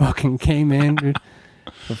 dude. She fucking came in, dude,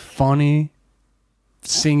 funny,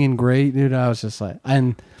 singing great, dude. I was just like,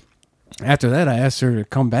 and after that, I asked her to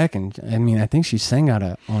come back, and I think she sang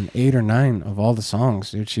on 8 or 9 of all the songs,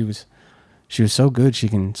 dude. She was so good. She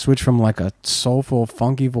can switch from like a soulful,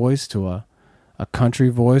 funky voice to a country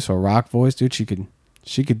voice or rock voice, dude. She could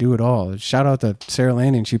do it all. Shout out to Sarah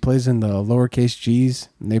Landing. She plays in the Lowercase G's,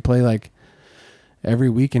 and they play like every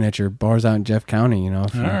weekend at your bars out in Jeff County.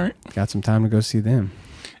 If you All right. got some time to go see them.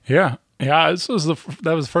 Yeah. That was the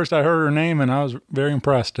first I heard her name, and I was very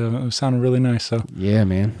impressed. It sounded really nice. So Yeah,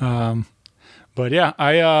 man. But yeah,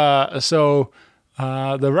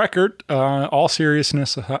 the record, all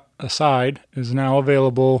seriousness aside, is now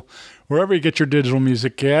available wherever you get your digital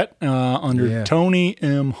music at, under Tony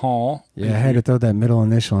M. Hall. Yeah, I had to throw that middle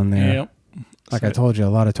initial in there. Yep. Like I told you, a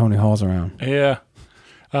lot of Tony Halls around. Yeah.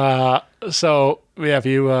 So Yeah, if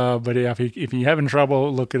you having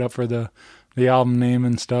trouble, look it up for the album name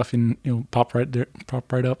and stuff, and you'll pop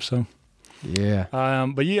right up. So Yeah.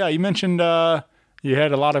 but yeah, you mentioned you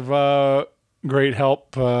had a lot of great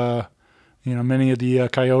help. Many of the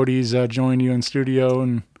Coyotes joined you in studio,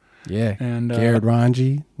 and Yeah. And, Garrett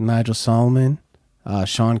Ranji, Nigel Solomon,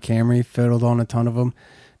 Sean Camry fiddled on a ton of them.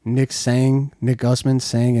 Nick Usman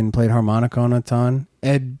sang and played harmonica on a ton.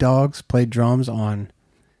 Ed Doggs played drums on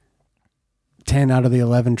 10 out of the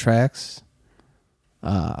 11 tracks.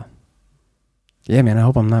 Yeah, man, I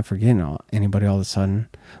hope I'm not forgetting anybody all of a sudden.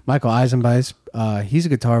 Michael Eisenbeis, he's a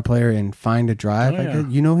guitar player in Find a Drive. Oh, yeah.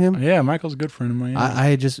 You know him? Yeah, Michael's a good friend of mine. Yeah. I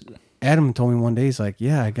had just, Adam told me one day, he's like,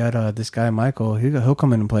 yeah, I got this guy, Michael. He'll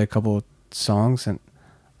come in and play a couple songs. And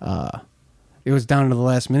it was down to the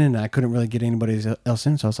last minute, and I couldn't really get anybody else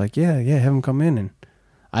in. So I was like, yeah, have him come in. And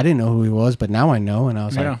I didn't know who he was, but now I know. And I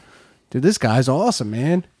was like, dude, this guy's awesome,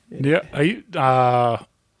 man. Yeah,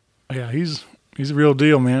 he's a real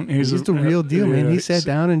deal, man. He's the real deal, man. He sat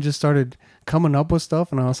down and just started coming up with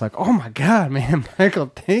stuff, and I was like, oh my God, man,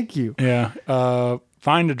 Michael, thank you. Yeah.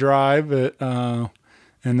 Find a Drive,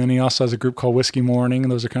 and then he also has a group called Whiskey Morning,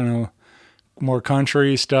 and those are kind of more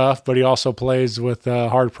country stuff, but he also plays with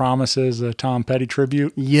Hard Promises, a Tom Petty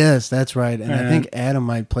tribute. Yes, that's right. And I think Adam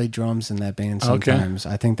might play drums in that band sometimes.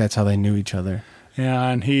 Okay. I think that's how they knew each other. Yeah,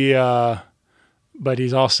 and he, but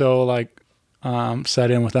he's also like,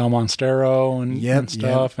 set in with El Monstero and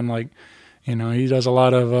stuff. And like, he does a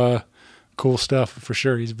lot of cool stuff for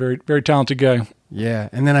sure. He's a very, very talented guy. Yeah.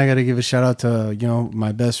 And then I got to give a shout out to,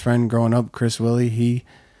 my best friend growing up, Chris Willie. He,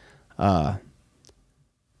 I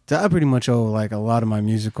pretty much owe like a lot of my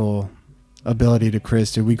musical ability to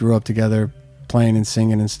Chris. Dude, we grew up together playing and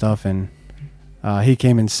singing and stuff. And he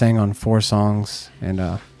came and sang on 4 songs. And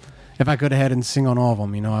if I could have had him sing on all of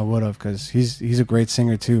them, I would have, because he's a great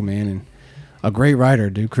singer too, man. And a great writer,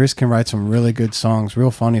 dude. Chris can write some really good songs,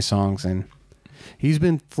 real funny songs, and he's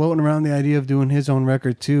been floating around the idea of doing his own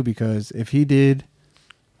record too, because if he did,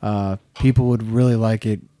 people would really like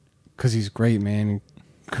it, because he's great, man.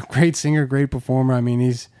 Great singer, great performer. I mean,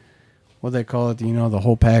 he's what they call it, the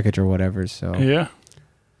whole package or whatever. So yeah.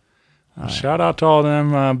 Shout out to all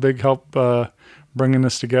them. Big help bringing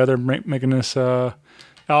this together, making this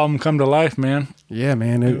album come to life, man. Yeah,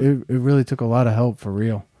 man. It really took a lot of help for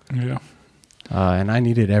real. Yeah. And I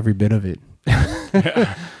needed every bit of it.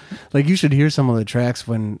 Like, you should hear some of the tracks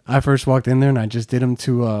when I first walked in there, and I just did them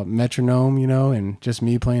to a metronome, and just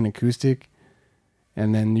me playing acoustic.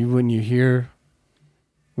 And then when you hear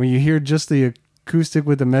just the acoustic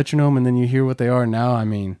with the metronome, and then you hear what they are now, I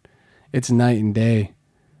mean, it's night and day.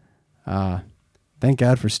 Thank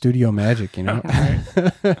God for studio magic,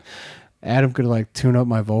 Adam could like tune up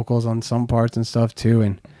my vocals on some parts and stuff too,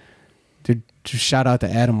 and dude, just shout out to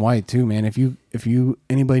Adam White too, man. If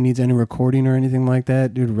anybody needs any recording or anything like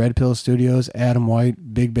that, dude, Red Pill Studios, Adam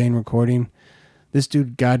White, Big Bane Recording. This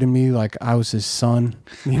dude guided me like I was his son,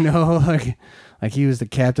 like he was the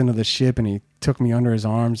captain of the ship, and he took me under his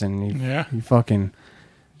arms, and he fucking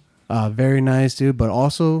very nice dude, but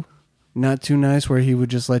also not too nice where he would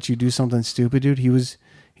just let you do something stupid, dude.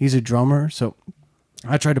 He's a drummer, so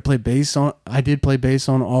I tried to play bass on. I did play bass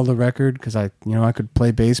on all the record because I could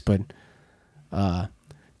play bass, but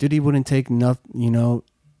dude, he wouldn't take nothing.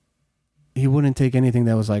 He wouldn't take anything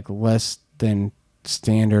that was like less than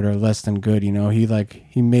standard or less than good.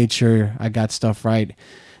 He made sure I got stuff right,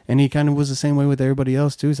 and he kind of was the same way with everybody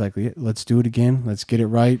else too. He's like, let's do it again, let's get it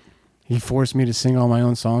right. He forced me to sing all my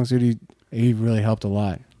own songs, dude. He really helped a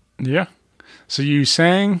lot. Yeah. So you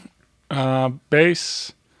sang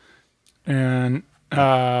bass and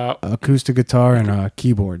acoustic guitar and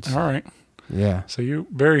keyboards. All right. Yeah. So you're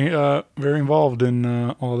very very involved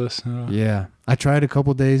in all this. Yeah. I tried a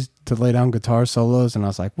couple days to lay down guitar solos, and I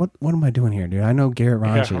was like, what am I doing here, dude? I know Garrett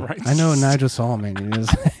Ranji. Yeah, right. I know Nigel Solomon.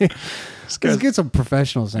 Let's get some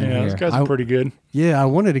professionals in here. Yeah, those guys are pretty good. Yeah, I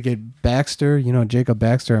wanted to get Baxter, Jacob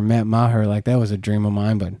Baxter and Matt Maher. Like, that was a dream of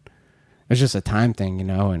mine, but it's just a time thing,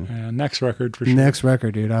 And next record for sure. Next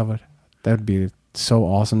record, dude. That'd be so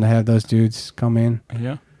awesome to have those dudes come in.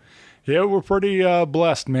 Yeah. Yeah, we're pretty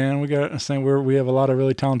blessed, man. We have a lot of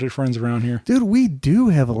really talented friends around here. Dude, we do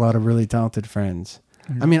have a lot of really talented friends.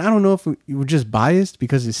 Mm-hmm. I mean, I don't know if we're just biased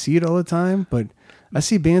because you see it all the time, but I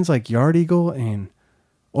see bands like Yard Eagle and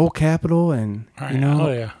Old Capitol and, Oh,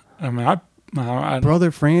 yeah. I mean, I Brother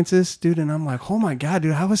Francis, dude, and I'm like, oh my God,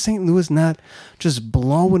 dude, how is St. Louis not just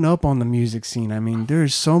blowing up on the music scene? I mean,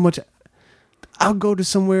 there's so much. I'll go to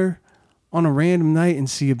somewhere on a random night and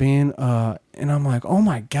see a band, and I'm like, oh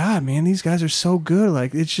my God, man, these guys are so good.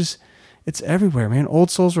 Like, it's everywhere, man.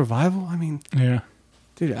 Old Souls Revival. I mean, yeah,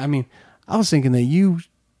 dude. I mean, I was thinking that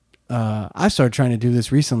I started trying to do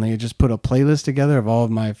this recently. I just put a playlist together of all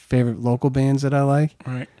of my favorite local bands that I like.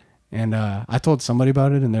 Right. And I told somebody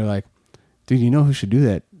about it, and they're like, dude, you know who should do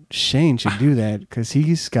that? Shane should do that, because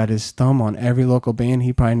he's got his thumb on every local band.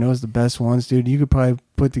 He probably knows the best ones, dude. You could probably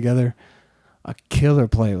put together a killer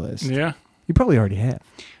playlist. Yeah. You probably already have.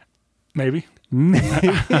 Maybe.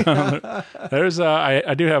 There's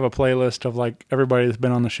I do have a playlist of like everybody that's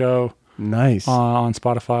been on the show Nice. on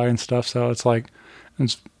Spotify and stuff. So it's like,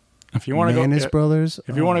 if you want to go, Manis Brothers.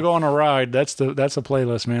 if you want to go on a ride, that's a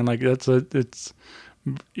playlist, man. Like it's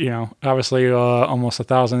obviously almost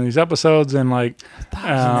 1,000 of these episodes, and like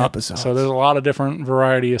 1,000 episodes. So there's a lot of different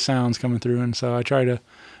variety of sounds coming through, and so I try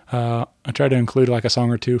to include like a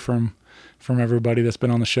song or two from everybody that's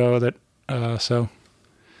been on the show.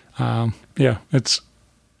 It's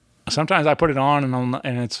sometimes I put it on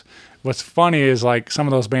and it's what's funny is like some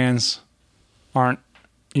of those bands aren't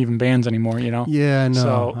even bands anymore, you know? Yeah, I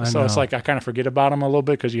know. So it's like I kind of forget about them a little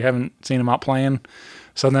bit because you haven't seen them out playing.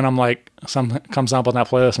 So then I'm like, something comes up on that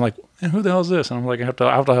playlist. I'm like, man, who the hell is this? And I'm like, I have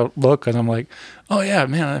to look, and I'm like, oh yeah,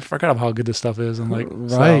 man, I forgot about how good this stuff is. And like,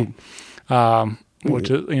 right. Which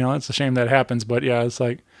is, it's a shame that happens, but yeah, it's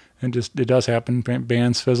like, it does happen.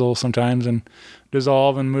 Bands fizzle sometimes and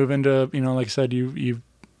dissolve and move into, like I said, you've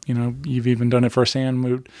even done it firsthand,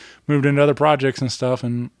 moved into other projects and stuff.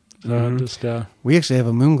 And we actually have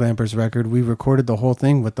a Moon Glampers record. We recorded the whole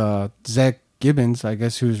thing with Zach Gibbons, I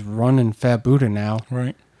guess, who's running Fat Buddha now.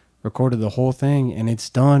 Right. Recorded the whole thing, and it's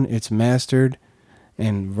done. It's mastered.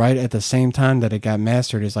 And right at the same time that it got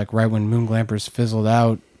mastered is like right when Moon Glampers fizzled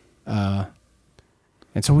out.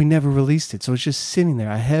 And so we never released it. So it's just sitting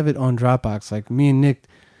there. I have it on Dropbox. Like me and Nick,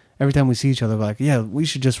 every time we see each other, we're like, yeah, we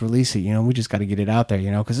should just release it. We just got to get it out there,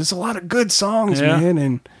 because it's a lot of good songs, man.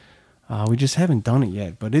 And we just haven't done it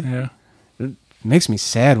yet. But it makes me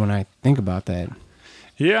sad when I think about that.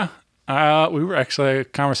 Yeah. We were actually, a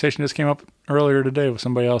conversation just came up earlier today with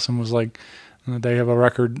somebody else and was like, they have a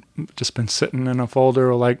record just been sitting in a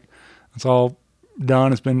folder, like it's all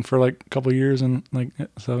done. It's been for like a couple of years, and like,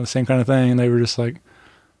 so the same kind of thing. And they were just like,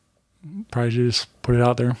 probably just put it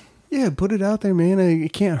out there. Yeah, put it out there, man.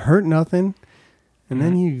 It can't hurt nothing. And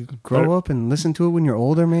then you grow up and listen to it when you're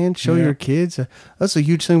older, man. Show your kids. That's a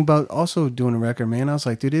huge thing about also doing a record, man. I was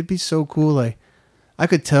like, dude, it'd be so cool. Like, I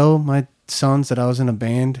could tell my sons that I was in a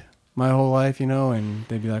band my whole life, and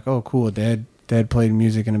they'd be like, oh, cool, Dad played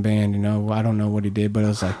music in a band, I don't know what he did, but I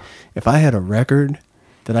was like, if I had a record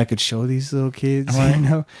that I could show these little kids,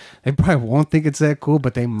 they probably won't think it's that cool,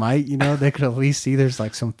 but they might, they could at least see there's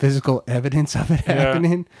like some physical evidence of it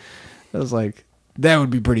happening. I was like, that would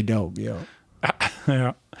be pretty dope, yo.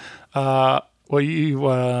 Yeah. Well,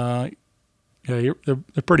 they're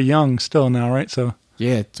pretty young still now, right? So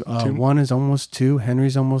yeah, one is almost 2,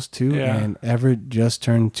 Henry's almost 2, and Everett just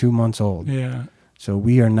turned 2 months old. Yeah. So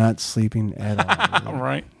we are not sleeping at all.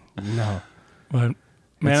 Right. No. But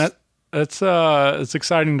man, it's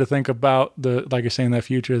exciting to think about like you're saying, that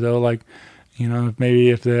future though, like, maybe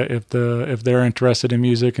if they're interested in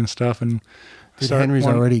music and stuff, and Henry's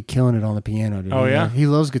already killing it on the piano, dude. Oh yeah. He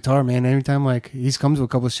loves guitar, man. Every time like he's comes to a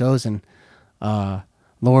couple of shows, and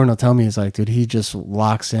Lauren will tell me, it's like, dude, he just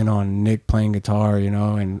locks in on Nick playing guitar,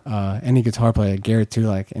 and any guitar player, Garrett too,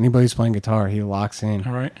 like anybody who's playing guitar, he locks in.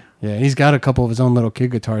 All right. Yeah, he's got a couple of his own little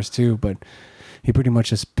kid guitars too, but he pretty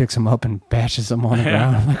much just picks them up and bashes them on the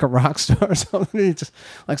ground like a rock star or something. He just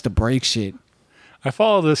likes to break shit. I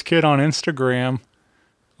follow this kid on Instagram,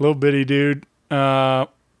 little bitty dude. I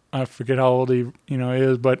forget how old he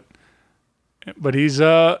is, but he's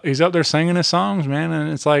up there singing his songs, man,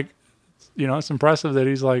 and it's like, it's impressive that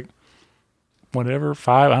he's like, whatever,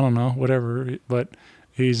 5, I don't know, whatever, but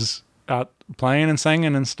he's out playing and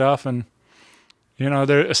singing and stuff, and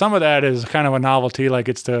there some of that is kind of a novelty, like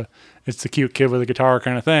it's the cute kid with a guitar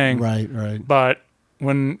kind of thing, right. But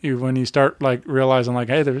when you start like realizing like,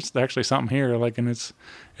 hey, there's actually something here, like, and it's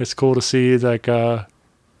cool to see like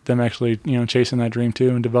them actually chasing that dream too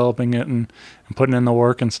and developing it and putting in the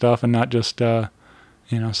work and stuff, and not just so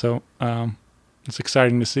it's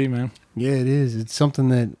exciting to see, man. Yeah, it is. It's something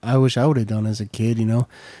that I wish I would have done as a kid,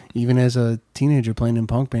 even as a teenager playing in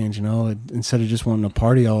punk bands, instead of just wanting to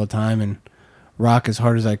party all the time and rock as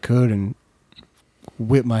hard as I could and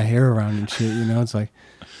whip my hair around and shit, it's like,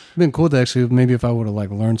 it'd been cool to actually, maybe if I would have like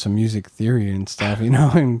learned some music theory and stuff,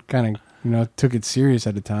 and kind of, took it serious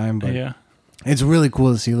at the time. But yeah, it's really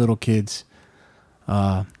cool to see little kids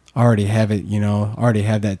already have it, already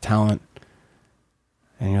have that talent.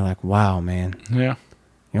 And you're like, wow, man. Yeah.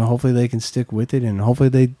 Hopefully they can stick with it, and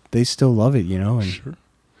hopefully they still love it, And sure.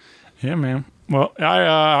 Yeah, man. Well,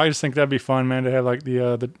 I just think that'd be fun, man, to have like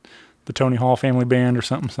the the Tony Hall Family Band or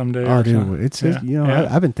something someday. Oh, or dude, something. it's Yeah. you know Yeah.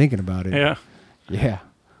 I've been thinking about it. Yeah. Yeah.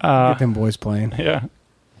 Get them boys playing. Yeah.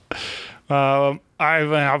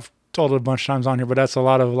 I've told it a bunch of times on here, but that's a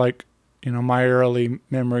lot of like, you know, my early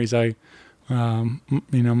memories. I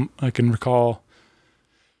can recall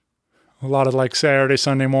a lot of like Saturday,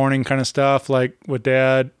 Sunday morning kind of stuff, like with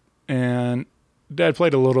Dad. And Dad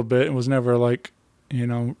played a little bit. It was never like, you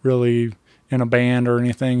know, really in a band or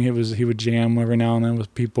anything. He would jam every now and then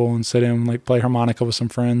with people and sit in, like play harmonica with some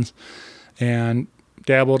friends, and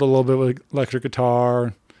dabbled a little bit with electric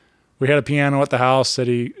guitar. We had a piano at the house that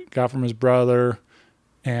he got from his brother,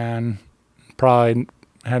 and probably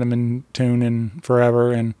had him in tune in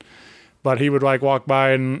forever. But he would like walk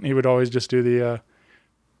by and he would always just do the,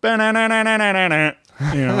 you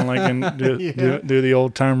know, like and do the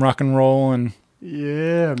old time rock and roll, and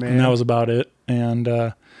Yeah, man. and that was about it. And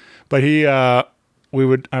but we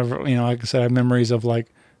would, you know, like I said, I have memories of like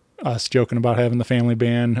us joking about having the family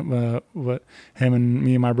band, what him and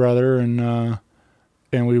me and my brother, and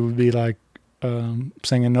we would be like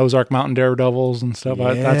singing Ozark Mountain Daredevils and stuff.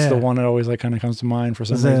 That's the one that always like kind of comes to mind for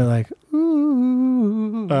some Was reason. that like,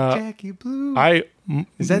 ooh, Jackie Blue?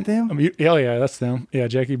 Is that them? Hell yeah, that's them. Yeah,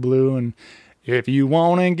 Jackie Blue and if you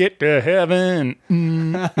want to get to heaven,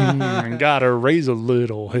 gotta raise a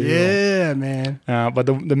little hell. Yeah, man. But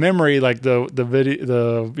the memory, like the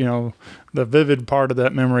video, you know, the vivid part of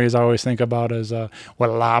that memory is I always think about is,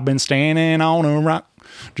 well, I've been standing on a rock,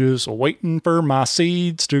 just waiting for my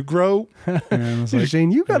seeds to grow. And it's like,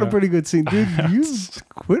 Shane, you got a pretty good scene, dude. You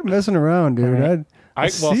quit messing around, dude. I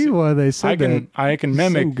see why they said that. I can You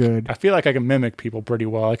mimic. sing good. I feel like I can mimic people pretty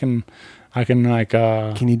well. I can like.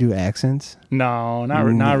 Can you do accents? No, not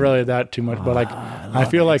really that too much. But like, I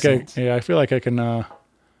feel like I feel like I can.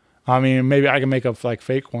 I mean, maybe I can make up like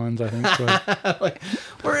fake ones. I think. But,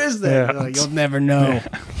 Where is that? Yeah. Like, you'll never know.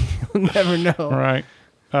 You'll never know. right.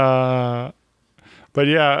 But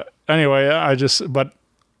yeah. Anyway, but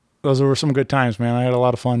those were some good times, man. I had a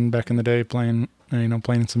lot of fun back in the day playing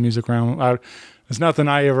some music around. It's nothing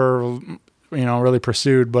I ever, you know, really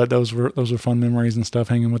pursued, but those were fun memories and stuff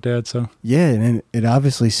hanging with Dad. So Yeah, and it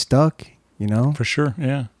obviously stuck, you know? for sure,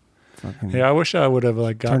 yeah, Fucking yeah. I wish I would have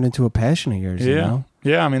like turned into a passion of yours, yeah, you know?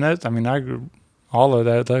 yeah. I grew all of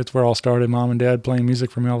that. That's where it all started. Mom and Dad playing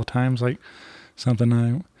music for me all the time. It's like something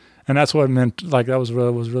and that's what it meant. Like that was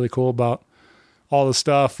really cool about all the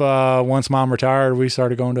stuff. Once Mom retired, we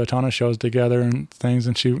started going to a ton of shows together and things.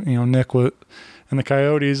 And she, you know, Nick and the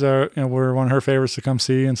Coyotes were one of her favorites to come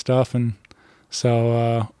see and stuff. And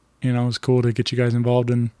so, you know, it was cool to get you guys involved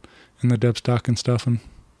in the Deb stock and stuff. And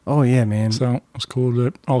Oh, yeah, man. so it was cool that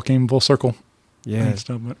it all came full circle Yeah. and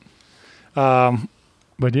stuff.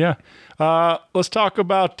 But yeah, let's talk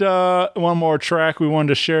about one more track we wanted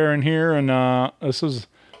to share in here. And this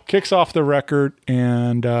kicks off the record,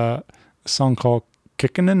 and a song called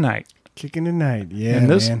Kicking the Night. Kicking the night. Yeah, And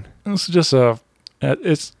this man. is just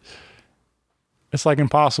it's like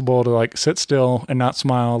impossible to like sit still and not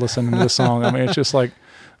smile listening to this song. I mean, it's just like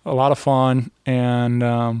a lot of fun.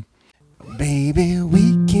 And Baby,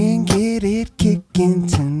 we can get it kicking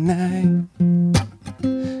tonight.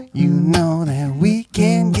 You know that we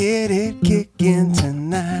can get it kicking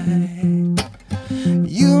tonight.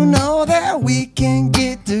 You know that we can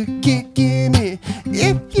get to kicking it.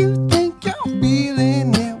 If you think you're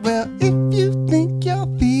feeling it, well, if you think you're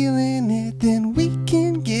feeling it, then we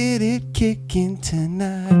can get it kicking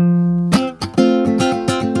tonight.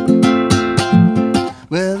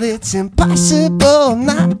 Well, it's impossible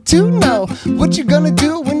not to know what you're gonna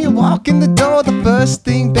do when you walk in the door. The first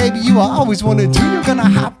thing, baby, you always wanna do, you're gonna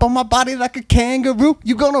hop on my body like a kangaroo.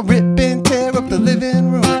 You're gonna rip and tear up the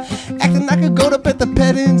living room, acting like a goat up at the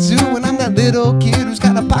petting zoo. And I'm that little kid who's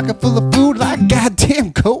got a pocket full of food. Like, goddamn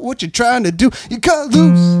goat, what you trying to do? You cut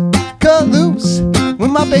loose, cut loose.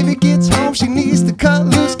 When my baby gets home, she needs to cut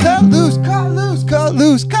loose, cut loose, cut loose, cut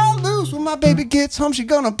loose, cut loose. When my baby gets home, she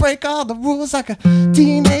gonna break all the rules like a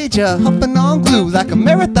teenager huffing on glue, like a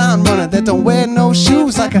marathon runner that don't wear no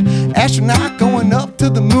shoes, like an astronaut going up to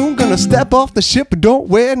the moon, gonna step off the ship but don't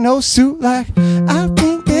wear no suit. Like, I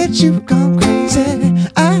think that you've gone crazy,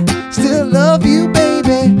 I still love you,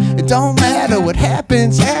 baby. It don't matter what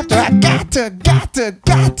happens after. I got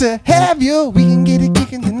to have you. We can get it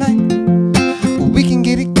kicking tonight. We can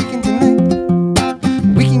get it kicking tonight.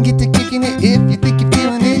 We can get to kicking it if you think you're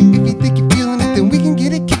feeling it. If you think you're feeling it, then we can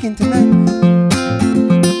get it kicking tonight.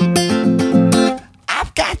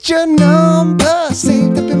 I've got your number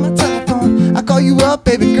saved up in my telephone. I call you up,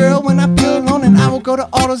 baby girl, when I feel alone, and I will go go to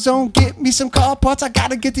AutoZone, get me some car parts. I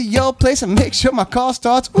gotta get to your place and make sure my car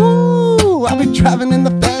starts. Ooh, I'll be driving in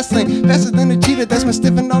the fast lane, faster than a cheetah that's been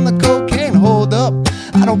sniffing on the cocaine. Hold up,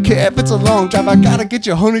 I don't care if it's a long drive. I gotta get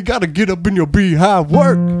you, honey, gotta get up in your beehive.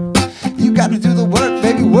 Work, you gotta do the work,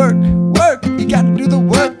 baby, work, work. You gotta do the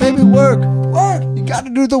work, baby, work, work. You gotta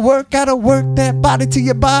do the work, gotta work that body till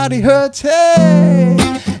your body hurts, hey.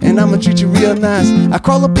 And I'ma treat you real nice. I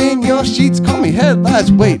crawl up in your sheets, call me headlights.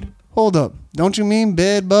 Wait, hold up, don't you mean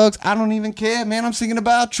bed bugs? I don't even care, man, I'm singing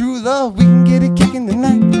about true love. We can get it kicking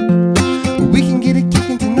tonight. We can get it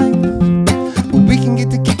kicking tonight. We can get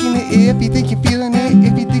the kicking it if you think you're feeling it.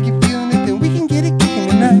 If you think you're feeling it, then we can get it kicking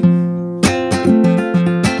tonight.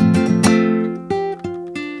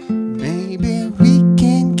 Baby, we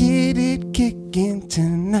can get it kicking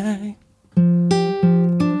tonight. Know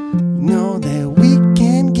that we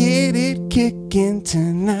can get it kicking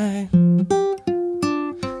tonight.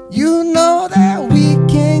 You know that we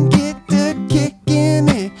can get the kick in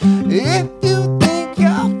it. If you think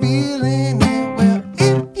you're feeling it, well,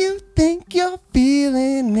 if you think you're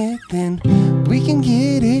feeling it, then we can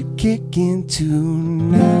get it kicking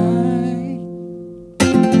tonight.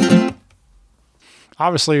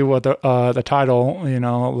 Obviously, what the title, you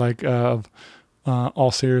know, like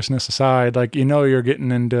all seriousness aside, like, you know, you're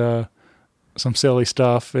getting into some silly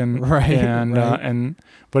stuff, and Right.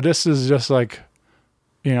 but this is just like,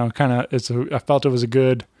 you know, kind of, I felt it was a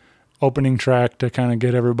good opening track to kind of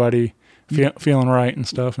get everybody feeling right and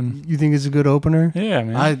stuff. And You think it's a good opener? yeah,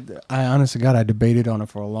 man. I honestly, God, I debated on it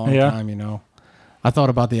for a long Yeah. time, you know. I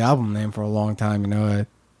thought about the album name for a long time, you know.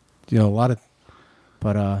 A lot of,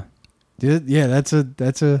 but yeah,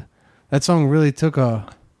 that song really took a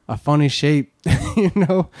funny shape, you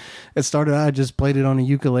know. It started out, I just played it on a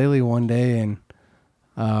ukulele one day, and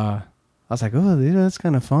I was like, oh, yeah, that's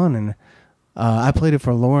kind of fun. And I played it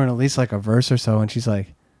for Lauren, at least like a verse or so, and she's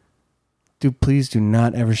like, dude, please do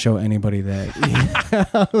not ever show anybody that.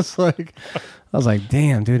 I was like,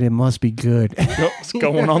 damn, dude, it must be good. It's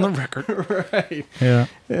going on the record. Right. Yeah.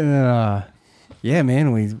 And, yeah,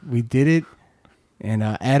 man, we did it, and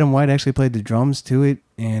Adam White actually played the drums to it,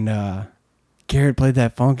 and Garrett played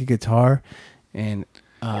that funky guitar, and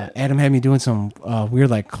Adam had me doing some weird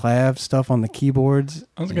like clav stuff on the keyboards.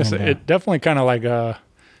 I was gonna say, it definitely kind of like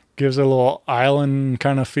gives a little island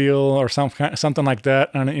kind of feel, or something like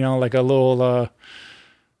that, and you know, like a little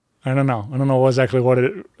I don't know exactly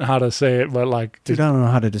how to say it, but like, dude, I don't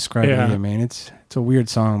know how to describe Yeah. it either, man. It's a weird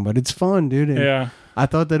song, but it's fun, dude. And yeah, I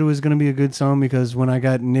thought that it was gonna be a good song because when I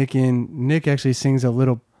got Nick in, Nick actually sings a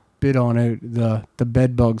little bit on it, the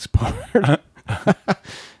bed bugs part,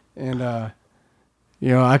 and you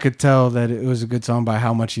know, I could tell that it was a good song by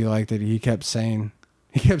how much he liked it. He kept saying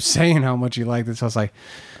how much he liked it. So I was like,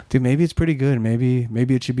 dude, maybe it's pretty good. Maybe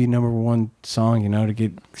it should be #1 song, you know,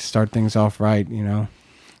 to start things off right, you know.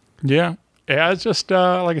 yeah. It's just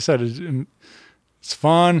like I said, it's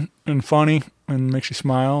fun and funny and makes you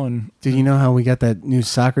smile. And Did you know how we got that new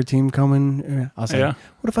soccer team coming? I was like, Yeah.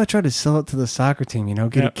 what if I try to sell it to the soccer team, you know,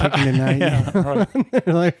 get it kicking tonight? Yeah, right.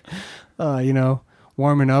 They're like, you know,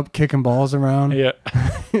 warming up, kicking balls around. yeah,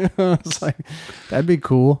 You know, it's like, that'd be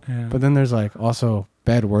cool. Yeah. But then there's like also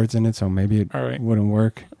bad words in it, so maybe it All right. wouldn't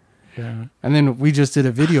work. yeah. And then we just did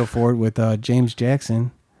a video for it with James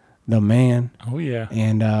Jackson, the man. Oh yeah.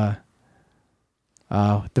 And the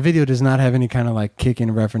video does not have any kind of like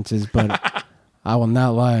kicking references, but I will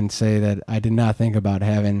not lie and say that I did not think about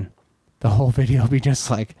having the whole video be just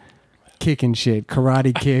like kicking shit,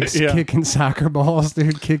 karate kicks, Yeah. kicking soccer balls,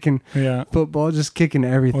 dude, kicking Yeah. football, just kicking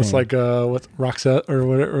everything. What's like what's Roxette or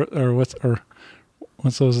whatever, or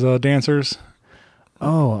what's those dancers?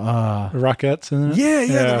 Oh, The Rockettes, isn't it?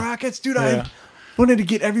 yeah, the Rockets, dude. Yeah. I wanted to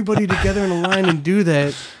get everybody together in a line and do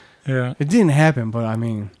that. Yeah. It didn't happen, but I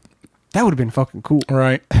mean, that would have been fucking cool.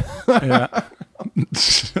 Right. Yeah.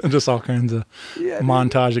 Just all kinds of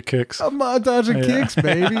montage of kicks. A montage of Yeah. kicks,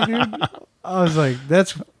 baby, dude. I was like,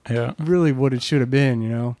 that's Yeah. really what it should have been, you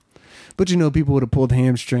know. But you know, people would have pulled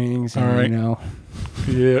hamstrings, and, All right. you know,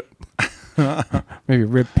 Yeah. maybe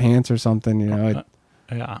ripped pants or something. You know,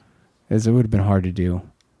 Yeah. it would have been hard to do.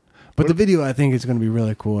 But the video, I think, is going to be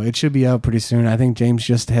really cool. It should be out pretty soon. I think James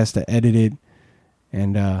just has to edit it,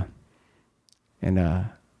 and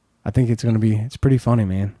I think it's pretty funny,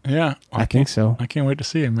 man. Yeah. I think so. I can't wait to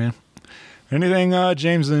see him, man. Anything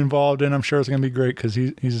James is involved in, I'm sure it's going to be great because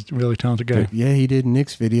he's a really talented guy. But yeah, he did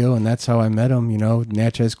Nick's video, and that's how I met him, you know,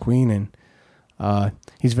 Natchez Queen. And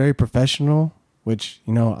he's very professional, which,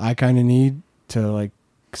 you know, I kind of need to, like,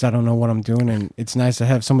 because I don't know what I'm doing. And it's nice to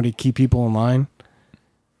have somebody keep people in line.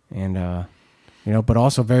 And, you know, but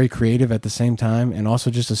also very creative at the same time, and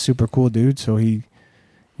also just a super cool dude. So he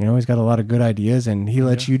You know, he's got a lot of good ideas, and he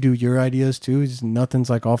lets you do your ideas too. Nothing's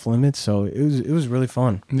like off limits, so it was really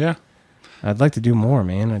fun. Yeah. I'd like to do more,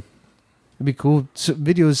 man. It'd be cool.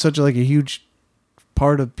 Video is such like a huge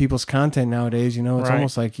part of people's content nowadays. You know, it's Right.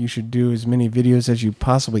 almost like you should do as many videos as you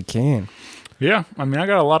possibly can. Yeah. I mean, I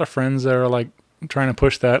got a lot of friends that are like trying to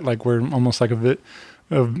push that. Like we're almost like a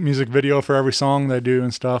music video for every song they do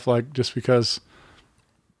and stuff. Like just because,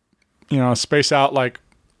 you know, space out like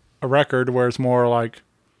a record where it's more like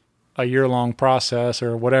a year-long process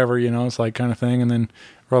or whatever, you know, it's like kind of thing, and then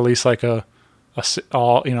release like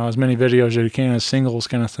all, you know, as many videos as you can as singles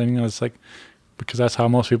kind of thing. It's like, because that's how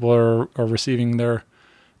most people are receiving their,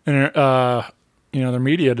 you know, their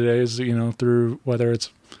media today is, you know, through whether it's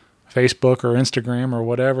Facebook or Instagram or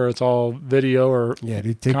whatever, it's all video or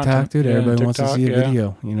dude, TikTok, content. dude. Yeah, Everybody wants to TikTok, see a yeah.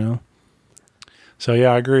 video, you know. So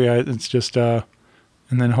yeah, I agree. It's just, and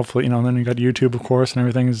then hopefully, you know, then you got YouTube, of course, and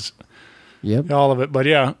everything is Yep. all of it. But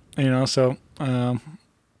yeah, you know, so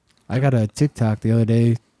I got a TikTok the other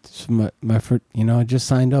day. You know, I just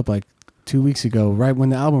signed up like 2 weeks ago, right when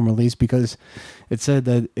the album released, because it said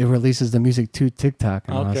that it releases the music to TikTok,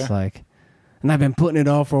 and I was Okay. like, and I've been putting it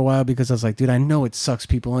off for a while because I was like, dude, I know it sucks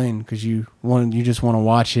people in because you just want to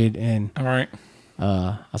watch it, and all right,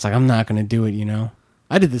 I was like, I'm not gonna do it, you know.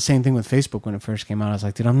 I did the same thing with Facebook when it first came out. I was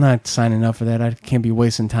like, dude, I'm not signing up for that. I can't be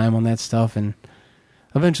wasting time on that stuff, and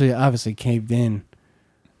eventually, obviously, caved in.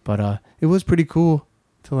 But it was pretty cool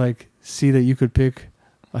to like see that you could pick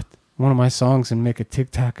one of my songs and make a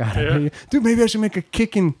TikTok out of it. Dude, maybe I should make a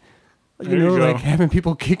kicking, There you go. like having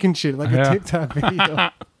people kicking shit, like Yeah. a TikTok video.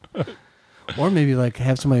 Or maybe like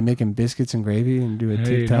have somebody making biscuits and gravy and do a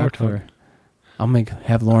Hey, TikTok no for.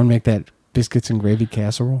 Have Lauren make that biscuits and gravy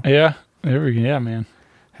casserole. yeah, there we go. Yeah, man.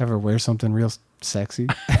 Have her wear something real sexy.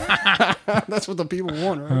 That's what the people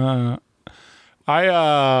want, right?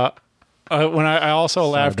 When I also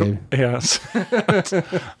laughed. baby. Yes,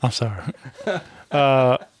 I'm sorry.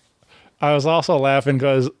 I was also laughing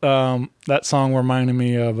because that song reminded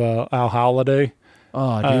me of Al Holiday.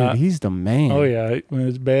 Oh, dude, he's the man. Oh yeah,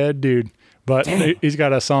 it's bad, dude. But Damn. he's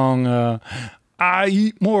got a song. I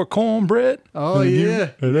eat more cornbread. Oh, than you yeah.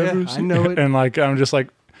 had Yeah, ever I seen." know it. And like I'm just like.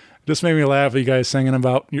 Just made me laugh. You guys singing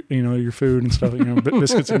about you know your food and stuff. You know,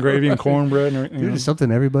 biscuits and gravy and cornbread and everything. Dude, it's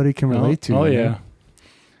something everybody can relate to. Oh man. yeah,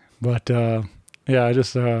 but yeah, I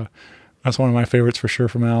just that's one of my favorites for sure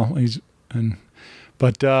from Al.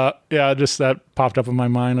 Yeah, just that popped up in my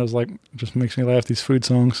mind. I was like, just makes me laugh. These food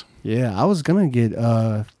songs. Yeah, I was gonna get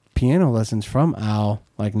piano lessons from Al.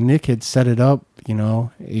 Like Nick had set it up. You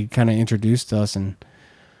know, he kind of introduced us, and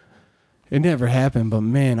it never happened. But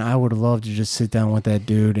man, I would love to just sit down with that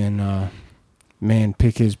dude and man,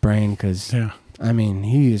 pick his brain, because Yeah, I mean,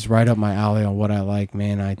 he is right up my alley on what I like,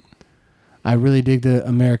 man. I really dig the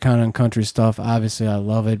Americana and country stuff. Obviously, I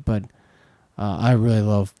love it, but I really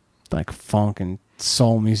love like funk and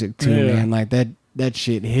soul music too, Yeah. man. Like that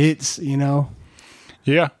shit hits, you know.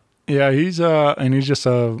 yeah. He's just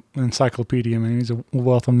a encyclopedia, man. He's a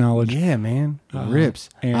wealth of knowledge. Yeah, man, rips.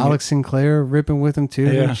 and- Alex Sinclair ripping with him too.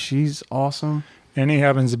 Yeah. She's awesome. And he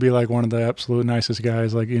happens to be like one of the absolute nicest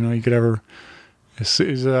guys, like, you know, you could ever.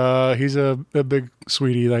 He's a big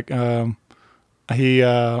sweetie. Like I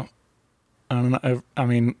don't know. I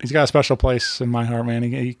mean, he's got a special place in my heart, man.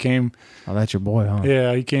 He came. Oh, that's your boy, huh?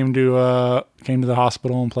 Yeah, he came to the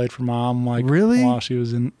hospital and played for Mom, like Really? while she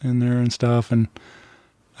was in there and stuff. And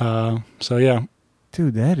so yeah,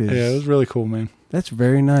 Dude, that is. it was really cool, man. That's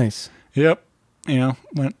very nice. Yep. You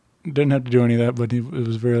know, didn't have to do any of that, but it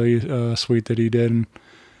was really sweet that he did.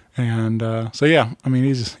 And so yeah, I mean,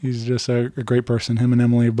 he's just a great person. Him and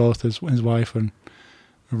Emily are both his wife, and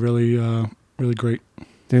really really great.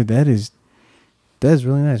 Dude, that is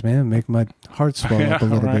really nice, man. Make my heart swell up a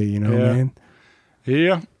little right. bit, you know, Yeah. man.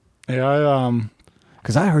 Yeah.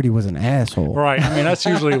 Because I heard he was an asshole. Right. I mean, that's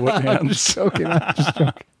usually what. Yeah, I'm just joking.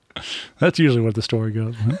 that's usually what the story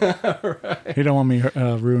goes. Right. He don't want me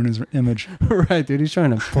ruin his image. Right, dude. He's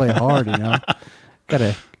trying to play hard, you know. Got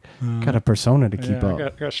a persona to keep up. I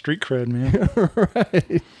got street cred, man.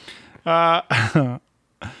 Right.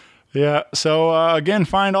 Yeah. So again,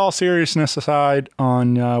 find all seriousness aside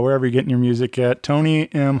on wherever you're getting your music at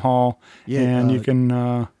Tony M. Hall, Yeah, and you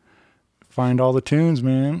can find all the tunes,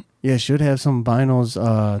 man. Yeah, should have some vinyls.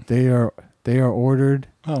 They are ordered.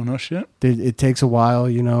 Oh no shit. It takes a while,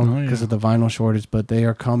 you know, Oh, because yeah. of the vinyl shortage, but they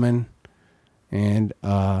are coming. And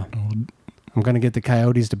I'm gonna get the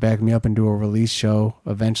Coyotes to back me up and do a release show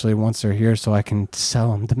eventually once they're here, so I can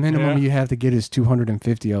sell them. The minimum Yeah. you have to get is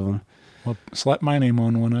 250 of them. Well, slap my name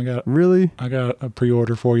on one. I got Really? a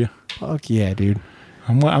pre-order for you. Fuck yeah, dude.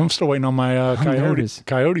 I'm still waiting on my nervous.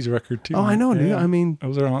 Coyotes record too. Oh, I know, dude. Yeah. I mean,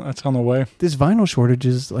 that's on the way. this vinyl shortage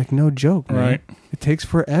is like no joke, man. Right. It takes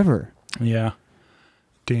forever. Yeah.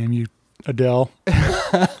 Damn you, Adele.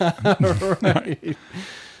 Right.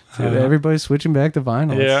 Dude, everybody's switching back to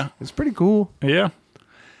vinyl. Yeah. It's pretty cool. Yeah.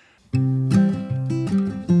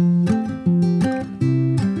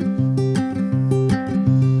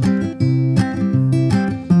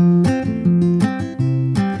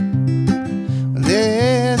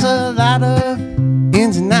 There's a lot of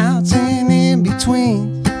ins and outs and in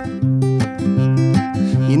between.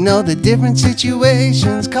 You know the different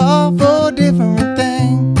situations call for different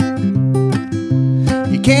things.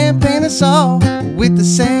 You can't paint us all with the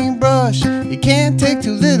same brush. You can't take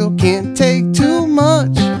too little, can't take too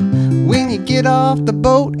much. When you get off the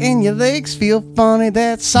boat and your legs feel funny,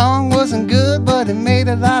 that song wasn't good, but it made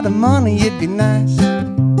a lot of money. It'd be nice.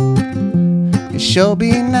 It sure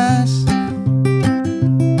be nice.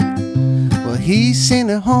 Well, he's sitting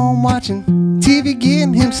at home watching TV,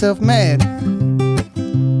 getting himself mad.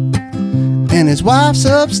 And his wife's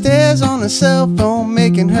upstairs on her cell phone,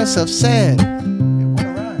 making herself sad.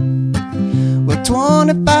 Well,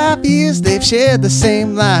 25 years they've shared the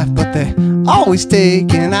same life, but they're always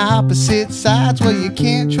taking opposite sides. Well, you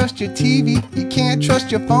can't trust your TV, you can't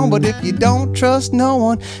trust your phone, but if you don't trust no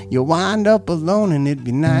one, you'll wind up alone. And it'd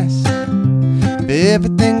be nice if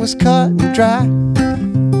everything was cut and dry.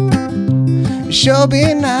 It'd sure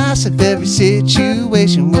be nice if every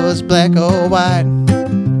situation was black or white.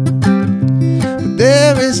 But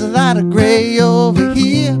there is a lot of gray over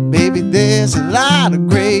here, baby, there's a lot of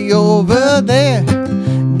gray over there.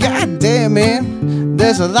 God damn, man,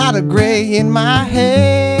 there's a lot of gray in my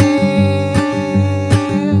head.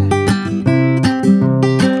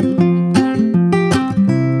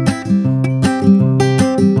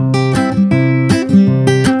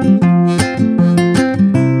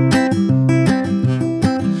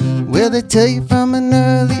 Well, they tell you from an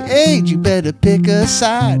early age you better pick a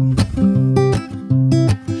side.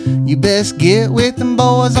 You best get with them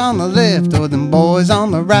boys on the left or them boys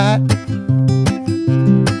on the right.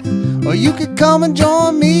 Or you could come and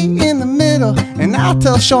join me in the middle, and I'll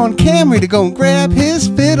tell Sean Camry to go and grab his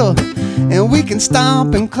fiddle, and we can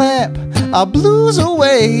stomp and clap our blues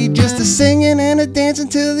away, just a singing and a dancing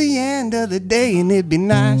till the end of the day. And it'd be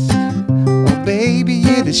nice, oh baby,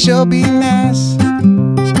 it'd sure be nice.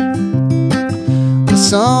 But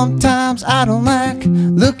sometimes I don't like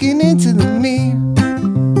looking into the mirror.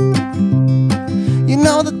 You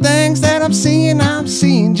know the things that I'm seeing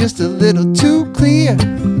just a little too clear.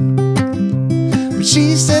 But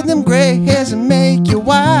she said them gray hairs will make you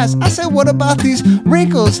wise. I said, what about these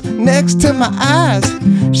wrinkles next to my eyes?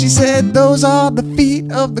 She said, those are the feet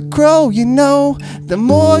of the crow. You know, the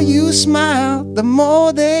more you smile, the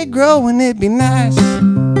more they grow. And it'd be nice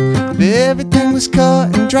if everything was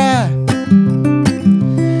cut and dry.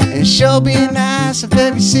 And it'd sure be nice if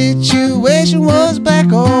every situation was black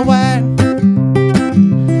or white.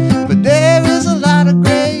 But there is a lot of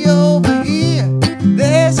gray over here,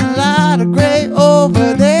 there's a lot of gray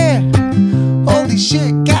over there. Holy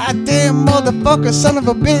shit, goddamn motherfucker, son of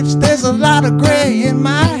a bitch, there's a lot of gray in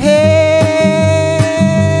my head.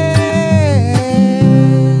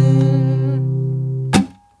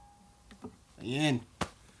 Ian.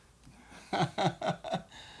 All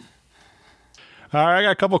right, I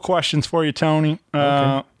got a couple questions for you, Tony.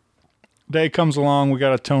 Okay. Day comes along, we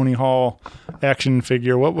got a Tony Hall action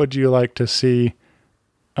figure. What would you like to see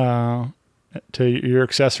to your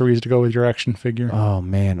accessories to go with your action figure? Oh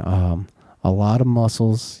man, a lot of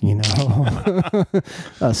muscles, you know,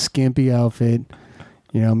 a skimpy outfit,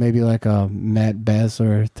 you know, maybe like a Matt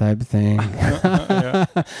Basler type thing. Yeah.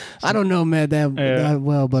 I don't know Matt that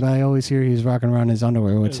well, but I always hear he's rocking around in his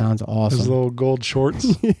underwear, which sounds awesome. His little gold shorts.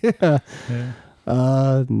 Yeah. Yeah.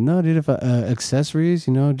 No, dude, if accessories,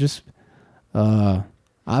 you know, just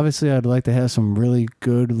obviously I'd like to have some really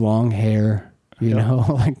good long hair, you know,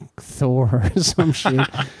 like Thor or some shit.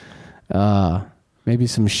 Maybe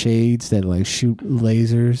some shades that like shoot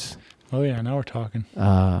lasers. Oh yeah, now we're talking.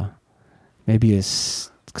 Maybe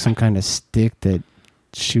some kind of stick that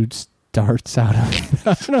shoots darts out of it.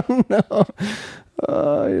 I don't know.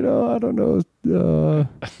 You know, I don't know.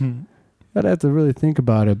 I'd have to really think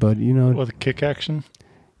about it, but you know, With a kick action.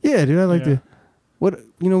 yeah, dude, I'd like to.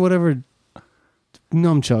 Whatever.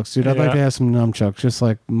 Nunchucks, dude. I'd like to have some nunchucks, just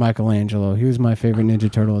like Michelangelo. He was my favorite Ninja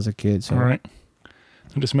Turtle as a kid. So. All right.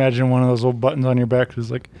 I'm just imagining one of those little buttons on your back that's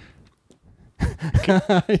like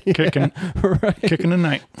kicking a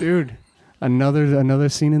knight. Dude. Another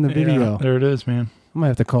scene in the video. Yeah, there it is, man. I might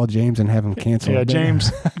have to call James and have him cancel. Yeah, it.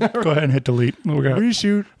 James, go ahead and hit delete. We got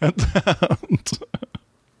Reshoot.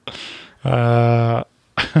 All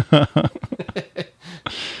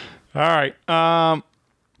right.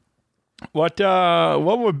 What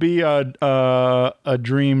would be a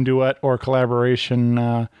dream duet or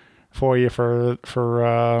collaboration for you for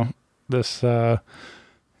this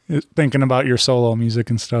thinking about your solo music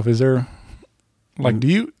and stuff? Is there like do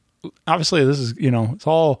you obviously this is it's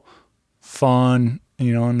all fun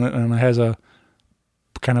and it has a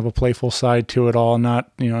kind of a playful side to it all,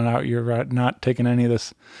 not you're not taking any of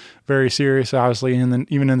this very serious obviously, and then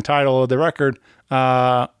even in the title of the record.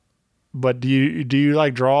 But do you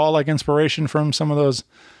like draw like inspiration from some of those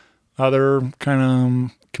other kind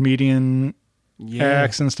of comedian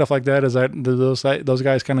acts and stuff like that? Do those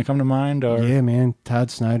guys kind of come to mind? Or? Yeah, man,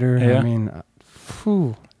 Todd Snyder. Yeah. I mean,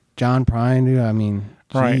 John Prine, dude. I mean,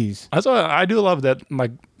 jeez. Right. I do love that.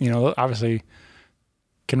 Like obviously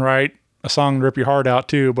can write a song to rip your heart out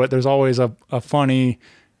too, but there's always a funny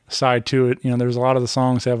side to it. There's a lot of the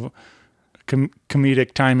songs have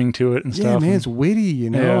comedic timing to it and stuff. Yeah, man, it's witty,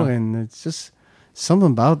 and it's just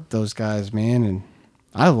something about those guys, man, and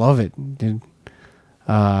I love it, dude.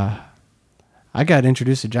 I got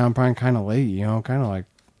introduced to John Prine kind of late, kind of like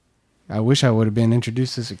I wish I would have been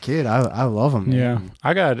introduced as a kid. I love him, man. Yeah,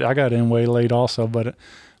 I got in way late also, but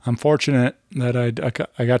I'm fortunate that I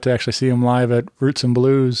got to actually see him live at Roots and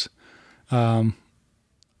Blues. I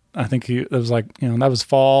think it was like that was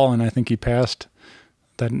fall, and I think he passed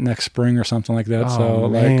that next spring or something like that. Oh, so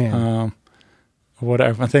man. like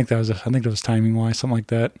whatever. I think it was timing wise, something like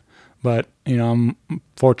that. But I'm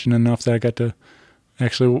fortunate enough that I got to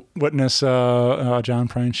actually witness a John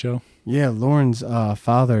Prine show. Yeah, Lauren's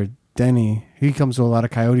father, Denny, he comes to a lot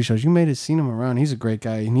of Coyote shows. You may have seen him around. He's a great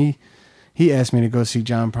guy, and he asked me to go see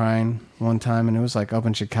John Prine one time, and it was like up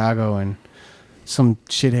in Chicago, and some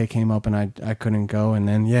shithead came up and I couldn't go, and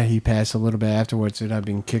then he passed a little bit afterwards, and I've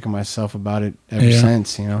been kicking myself about it ever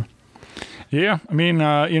since. Yeah, I mean,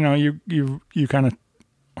 you kind of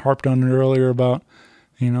harped on it earlier about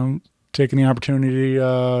taking the opportunity,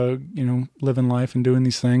 living life and doing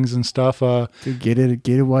these things and stuff. Dude, get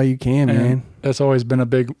it while you can, man. That's always been a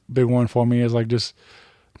big one for me. Is like just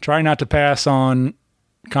try not to pass on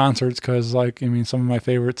concerts, because some of my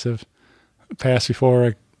favorites have passed before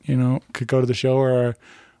I could go to the show,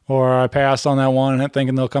 or I passed on that one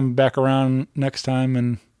thinking they'll come back around next time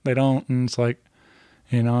and they don't. And it's like,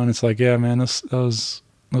 and it's like, yeah, man, those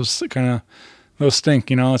stink,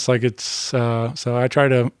 it's like so I try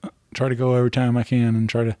to go every time I can and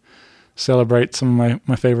try to celebrate some of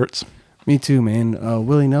my favorites. Me too, man.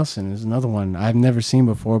 Willie Nelson is another one I've never seen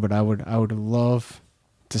before, but I would love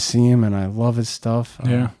to see him, and I love his stuff.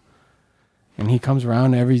 Yeah. And he comes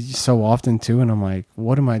around every so often too, and I'm like,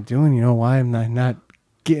 what am I doing? Why am I not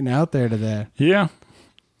getting out there to that? Yeah.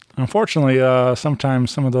 Unfortunately,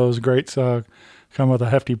 sometimes some of those greats come with a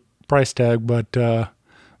hefty price tag, but yeah,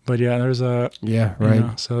 there's a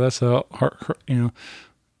right. So that's a hard, kind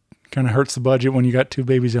of hurts the budget when you got two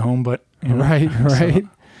babies at home, but right. So,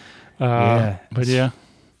 but yeah. As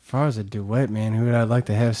far as a duet, man, who would I like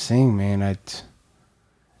to have sing, man?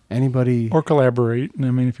 Anybody or collaborate.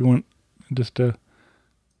 I mean, if you want. Just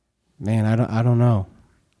man, I don't know.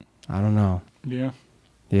 Yeah.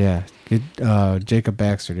 Yeah. Good Jacob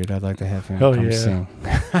Baxter, dude. I'd like to have him come sing.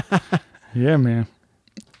 Yeah, man.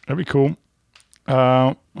 That'd be cool.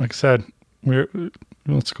 Like I said,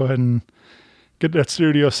 let's go ahead and get that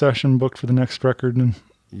studio session booked for the next record and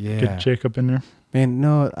get Jacob in there. Man,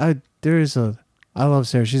 no, I love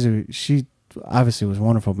Sarah. She obviously was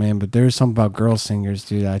wonderful, man, but there's something about girl singers,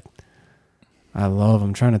 dude. I love.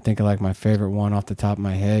 I'm trying to think of like my favorite one off the top of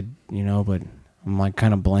my head, but I'm like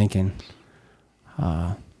kind of blanking.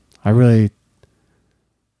 I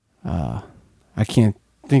can't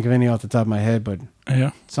think of any off the top of my head, but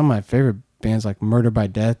some of my favorite bands like Murder by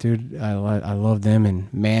Death, dude. I love them,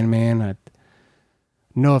 and Man.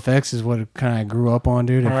 NoFX is what kind of I grew up on,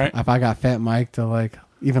 dude. If I got Fat Mike to like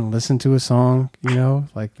even listen to a song,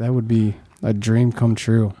 like that would be a dream come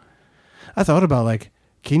true. I thought about like,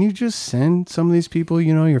 can you just send some of these people,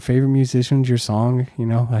 your favorite musicians, your song,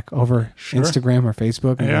 like over Instagram or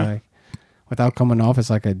Facebook, and be like, without coming off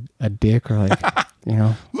as like a dick or like,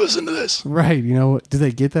 listen to this. Right. Do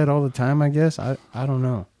they get that all the time? I guess. I don't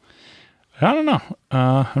know. I don't know.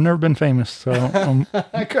 I've never been famous, so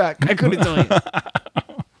I couldn't tell you.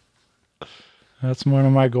 That's one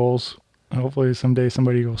of my goals. Hopefully someday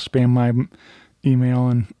somebody will spam my email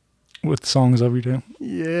and with songs of you do.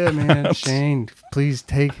 Yeah, man. Shane, please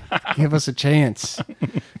give us a chance.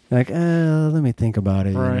 Like, let me think about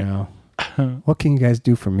it. Right. What can you guys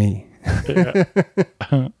do for me? Yeah.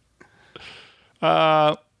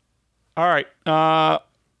 All right.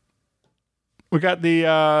 We got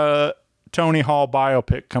the Tony Hall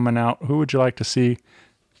biopic coming out. Who would you like to see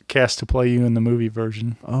cast to play you in the movie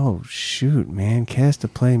version? Oh shoot, man! Cast to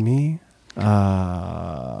play me.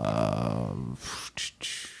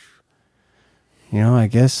 I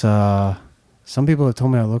guess some people have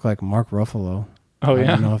told me I look like Mark Ruffalo. Oh, I yeah?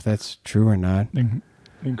 don't know if that's true or not. I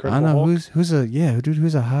Incredible don't know Hulk?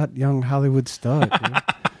 who's a hot young Hollywood stud.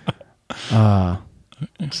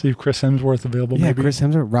 Dude. See if Chris Hemsworth available. Yeah, maybe. Chris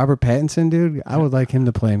Hemsworth, Robert Pattinson, dude. I would like him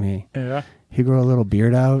to play me. Yeah. He grow a little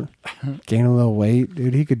beard out, gain a little weight,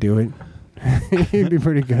 dude. He could do it. He'd be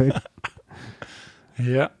pretty good.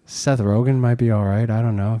 Yeah. Seth Rogen might be all right. I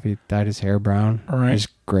don't know if he dyed his hair brown, All right. just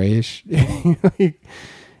grayish.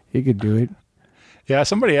 he could do it. Yeah.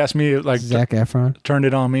 Somebody asked me, like, Zac Efron. turned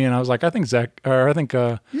it on me, and I was like, I think Zac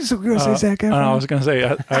You so gonna say Zac Efron? I was going to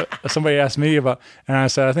say, somebody asked me about, and I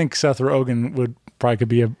said, I think Seth Rogen could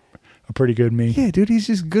be a pretty good me. Yeah, dude, he's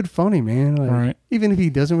just good funny, man. Like, Right. even if he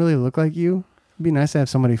doesn't really look like you, it'd be nice to have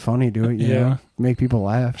somebody funny do it. You Yeah. know? Make people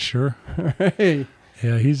laugh. Sure. Hey.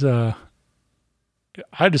 Yeah. He's,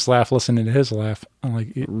 I just laugh listening to his laugh. I'm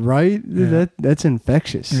like, Right? Yeah. That's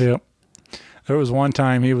infectious. yeah. There was one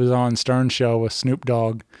time he was on Stern's show with Snoop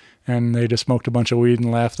Dogg, and they just smoked a bunch of weed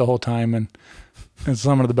and laughed the whole time. And it's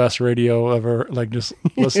some of the best radio ever. Like, just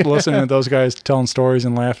listening to those guys telling stories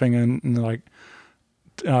and laughing, and like,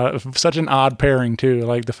 such an odd pairing too.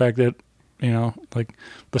 Like the fact that, like,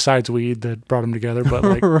 besides weed that brought them together, but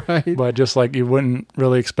like, Right. but just like you wouldn't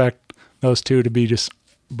really expect those two to be just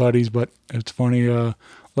buddies. But it's funny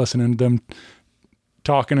listening to them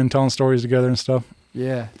talking and telling stories together and stuff.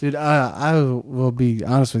 Yeah, dude, I will be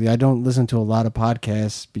honest with you. I don't listen to a lot of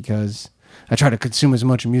podcasts because I try to consume as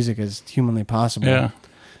much music as humanly possible. Yeah.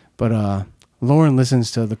 But Lauren listens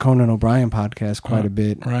to the Conan O'Brien podcast quite a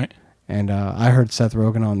bit. Right. And I heard Seth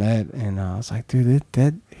Rogen on that, and I was like, dude,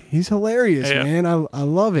 that he's hilarious, Yeah. man. I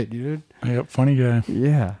love it, dude. Yep. Funny guy.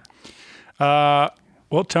 Yeah.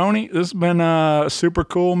 Well, Tony, this has been super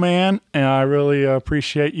cool, man. And I really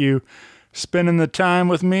appreciate you spending the time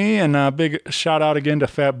with me. And a big shout out again to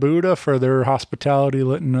Fat Buddha for their hospitality,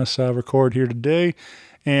 letting us record here today.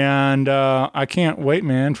 And I can't wait,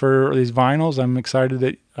 man, for these vinyls. I'm excited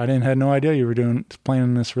that had no idea you were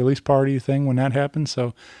planning this release party thing when that happened.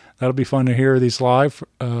 So that'll be fun to hear these live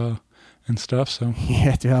and stuff. So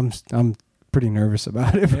Yeah, dude, I'm pretty nervous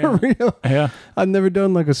about it, for real. yeah, I've never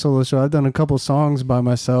done like a solo show. I've done a couple songs by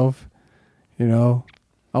myself,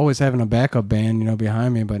 always having a backup band,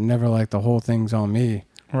 behind me, but never like the whole thing's on me.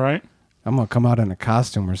 right. I'm going to come out in a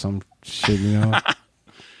costume or some shit,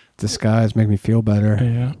 disguise, make me feel better.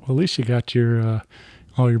 Yeah. Well, at least you got your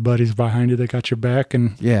all your buddies behind you. They got your back,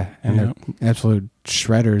 and Yeah, and Yeah. they're absolute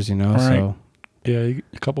shredders, Right. so yeah,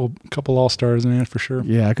 a couple all stars, man, for sure.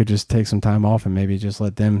 yeah, I could just take some time off and maybe just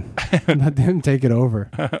let them take it over.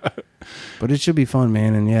 But it should be fun,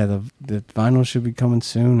 man, and yeah, the vinyl should be coming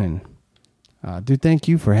soon, and dude, thank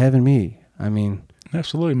you for having me. I mean,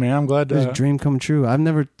 Absolutely, man. I'm glad this to. dream come true. I've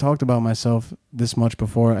never talked about myself this much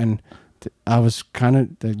before, and I was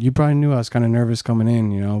you probably knew I was kind of nervous coming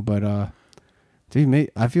in, but dude,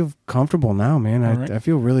 mate, I feel comfortable now, man. All right. I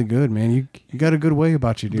feel really good, man. You got a good way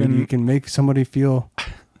about you, dude. Been- You can make somebody feel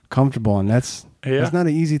comfortable, and that's not an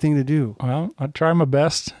easy thing to do. Well, I'll try my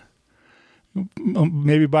best.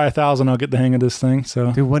 Maybe by 1,000, I'll get the hang of this thing.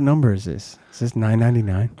 So Dude, what number is this? Is this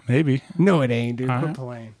 $9.99? maybe No, it ain't, dude. All Quit right.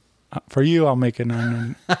 playing. For you, I'll make it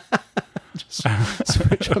 9.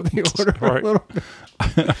 Switch up the order Right. a little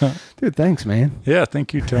bit. Dude, thanks, man. Yeah,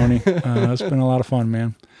 thank you, Tony. It's been a lot of fun,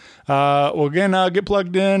 man. Well, again, get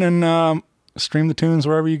plugged in and stream the tunes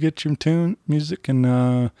wherever you get your tune music, and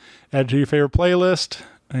add it to your favorite playlist.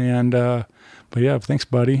 And but yeah, thanks,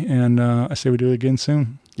 buddy. And I say we do it again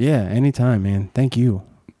soon. Yeah, anytime, man. Thank you.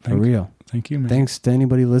 For real. Thank you, man. Thanks to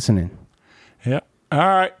anybody listening. Yeah. All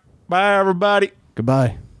right. Bye, everybody.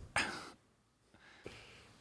 Goodbye.